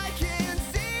where I can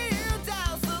see you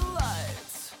douse the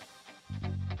lights.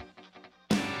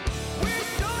 We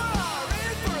sure are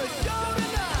in for a show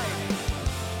tonight.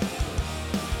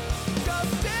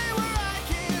 Just stay where I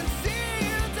can see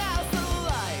you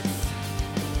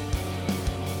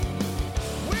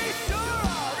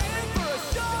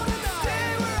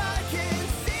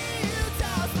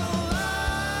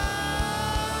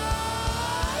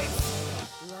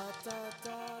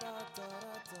da da da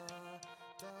da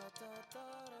da da da da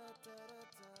da da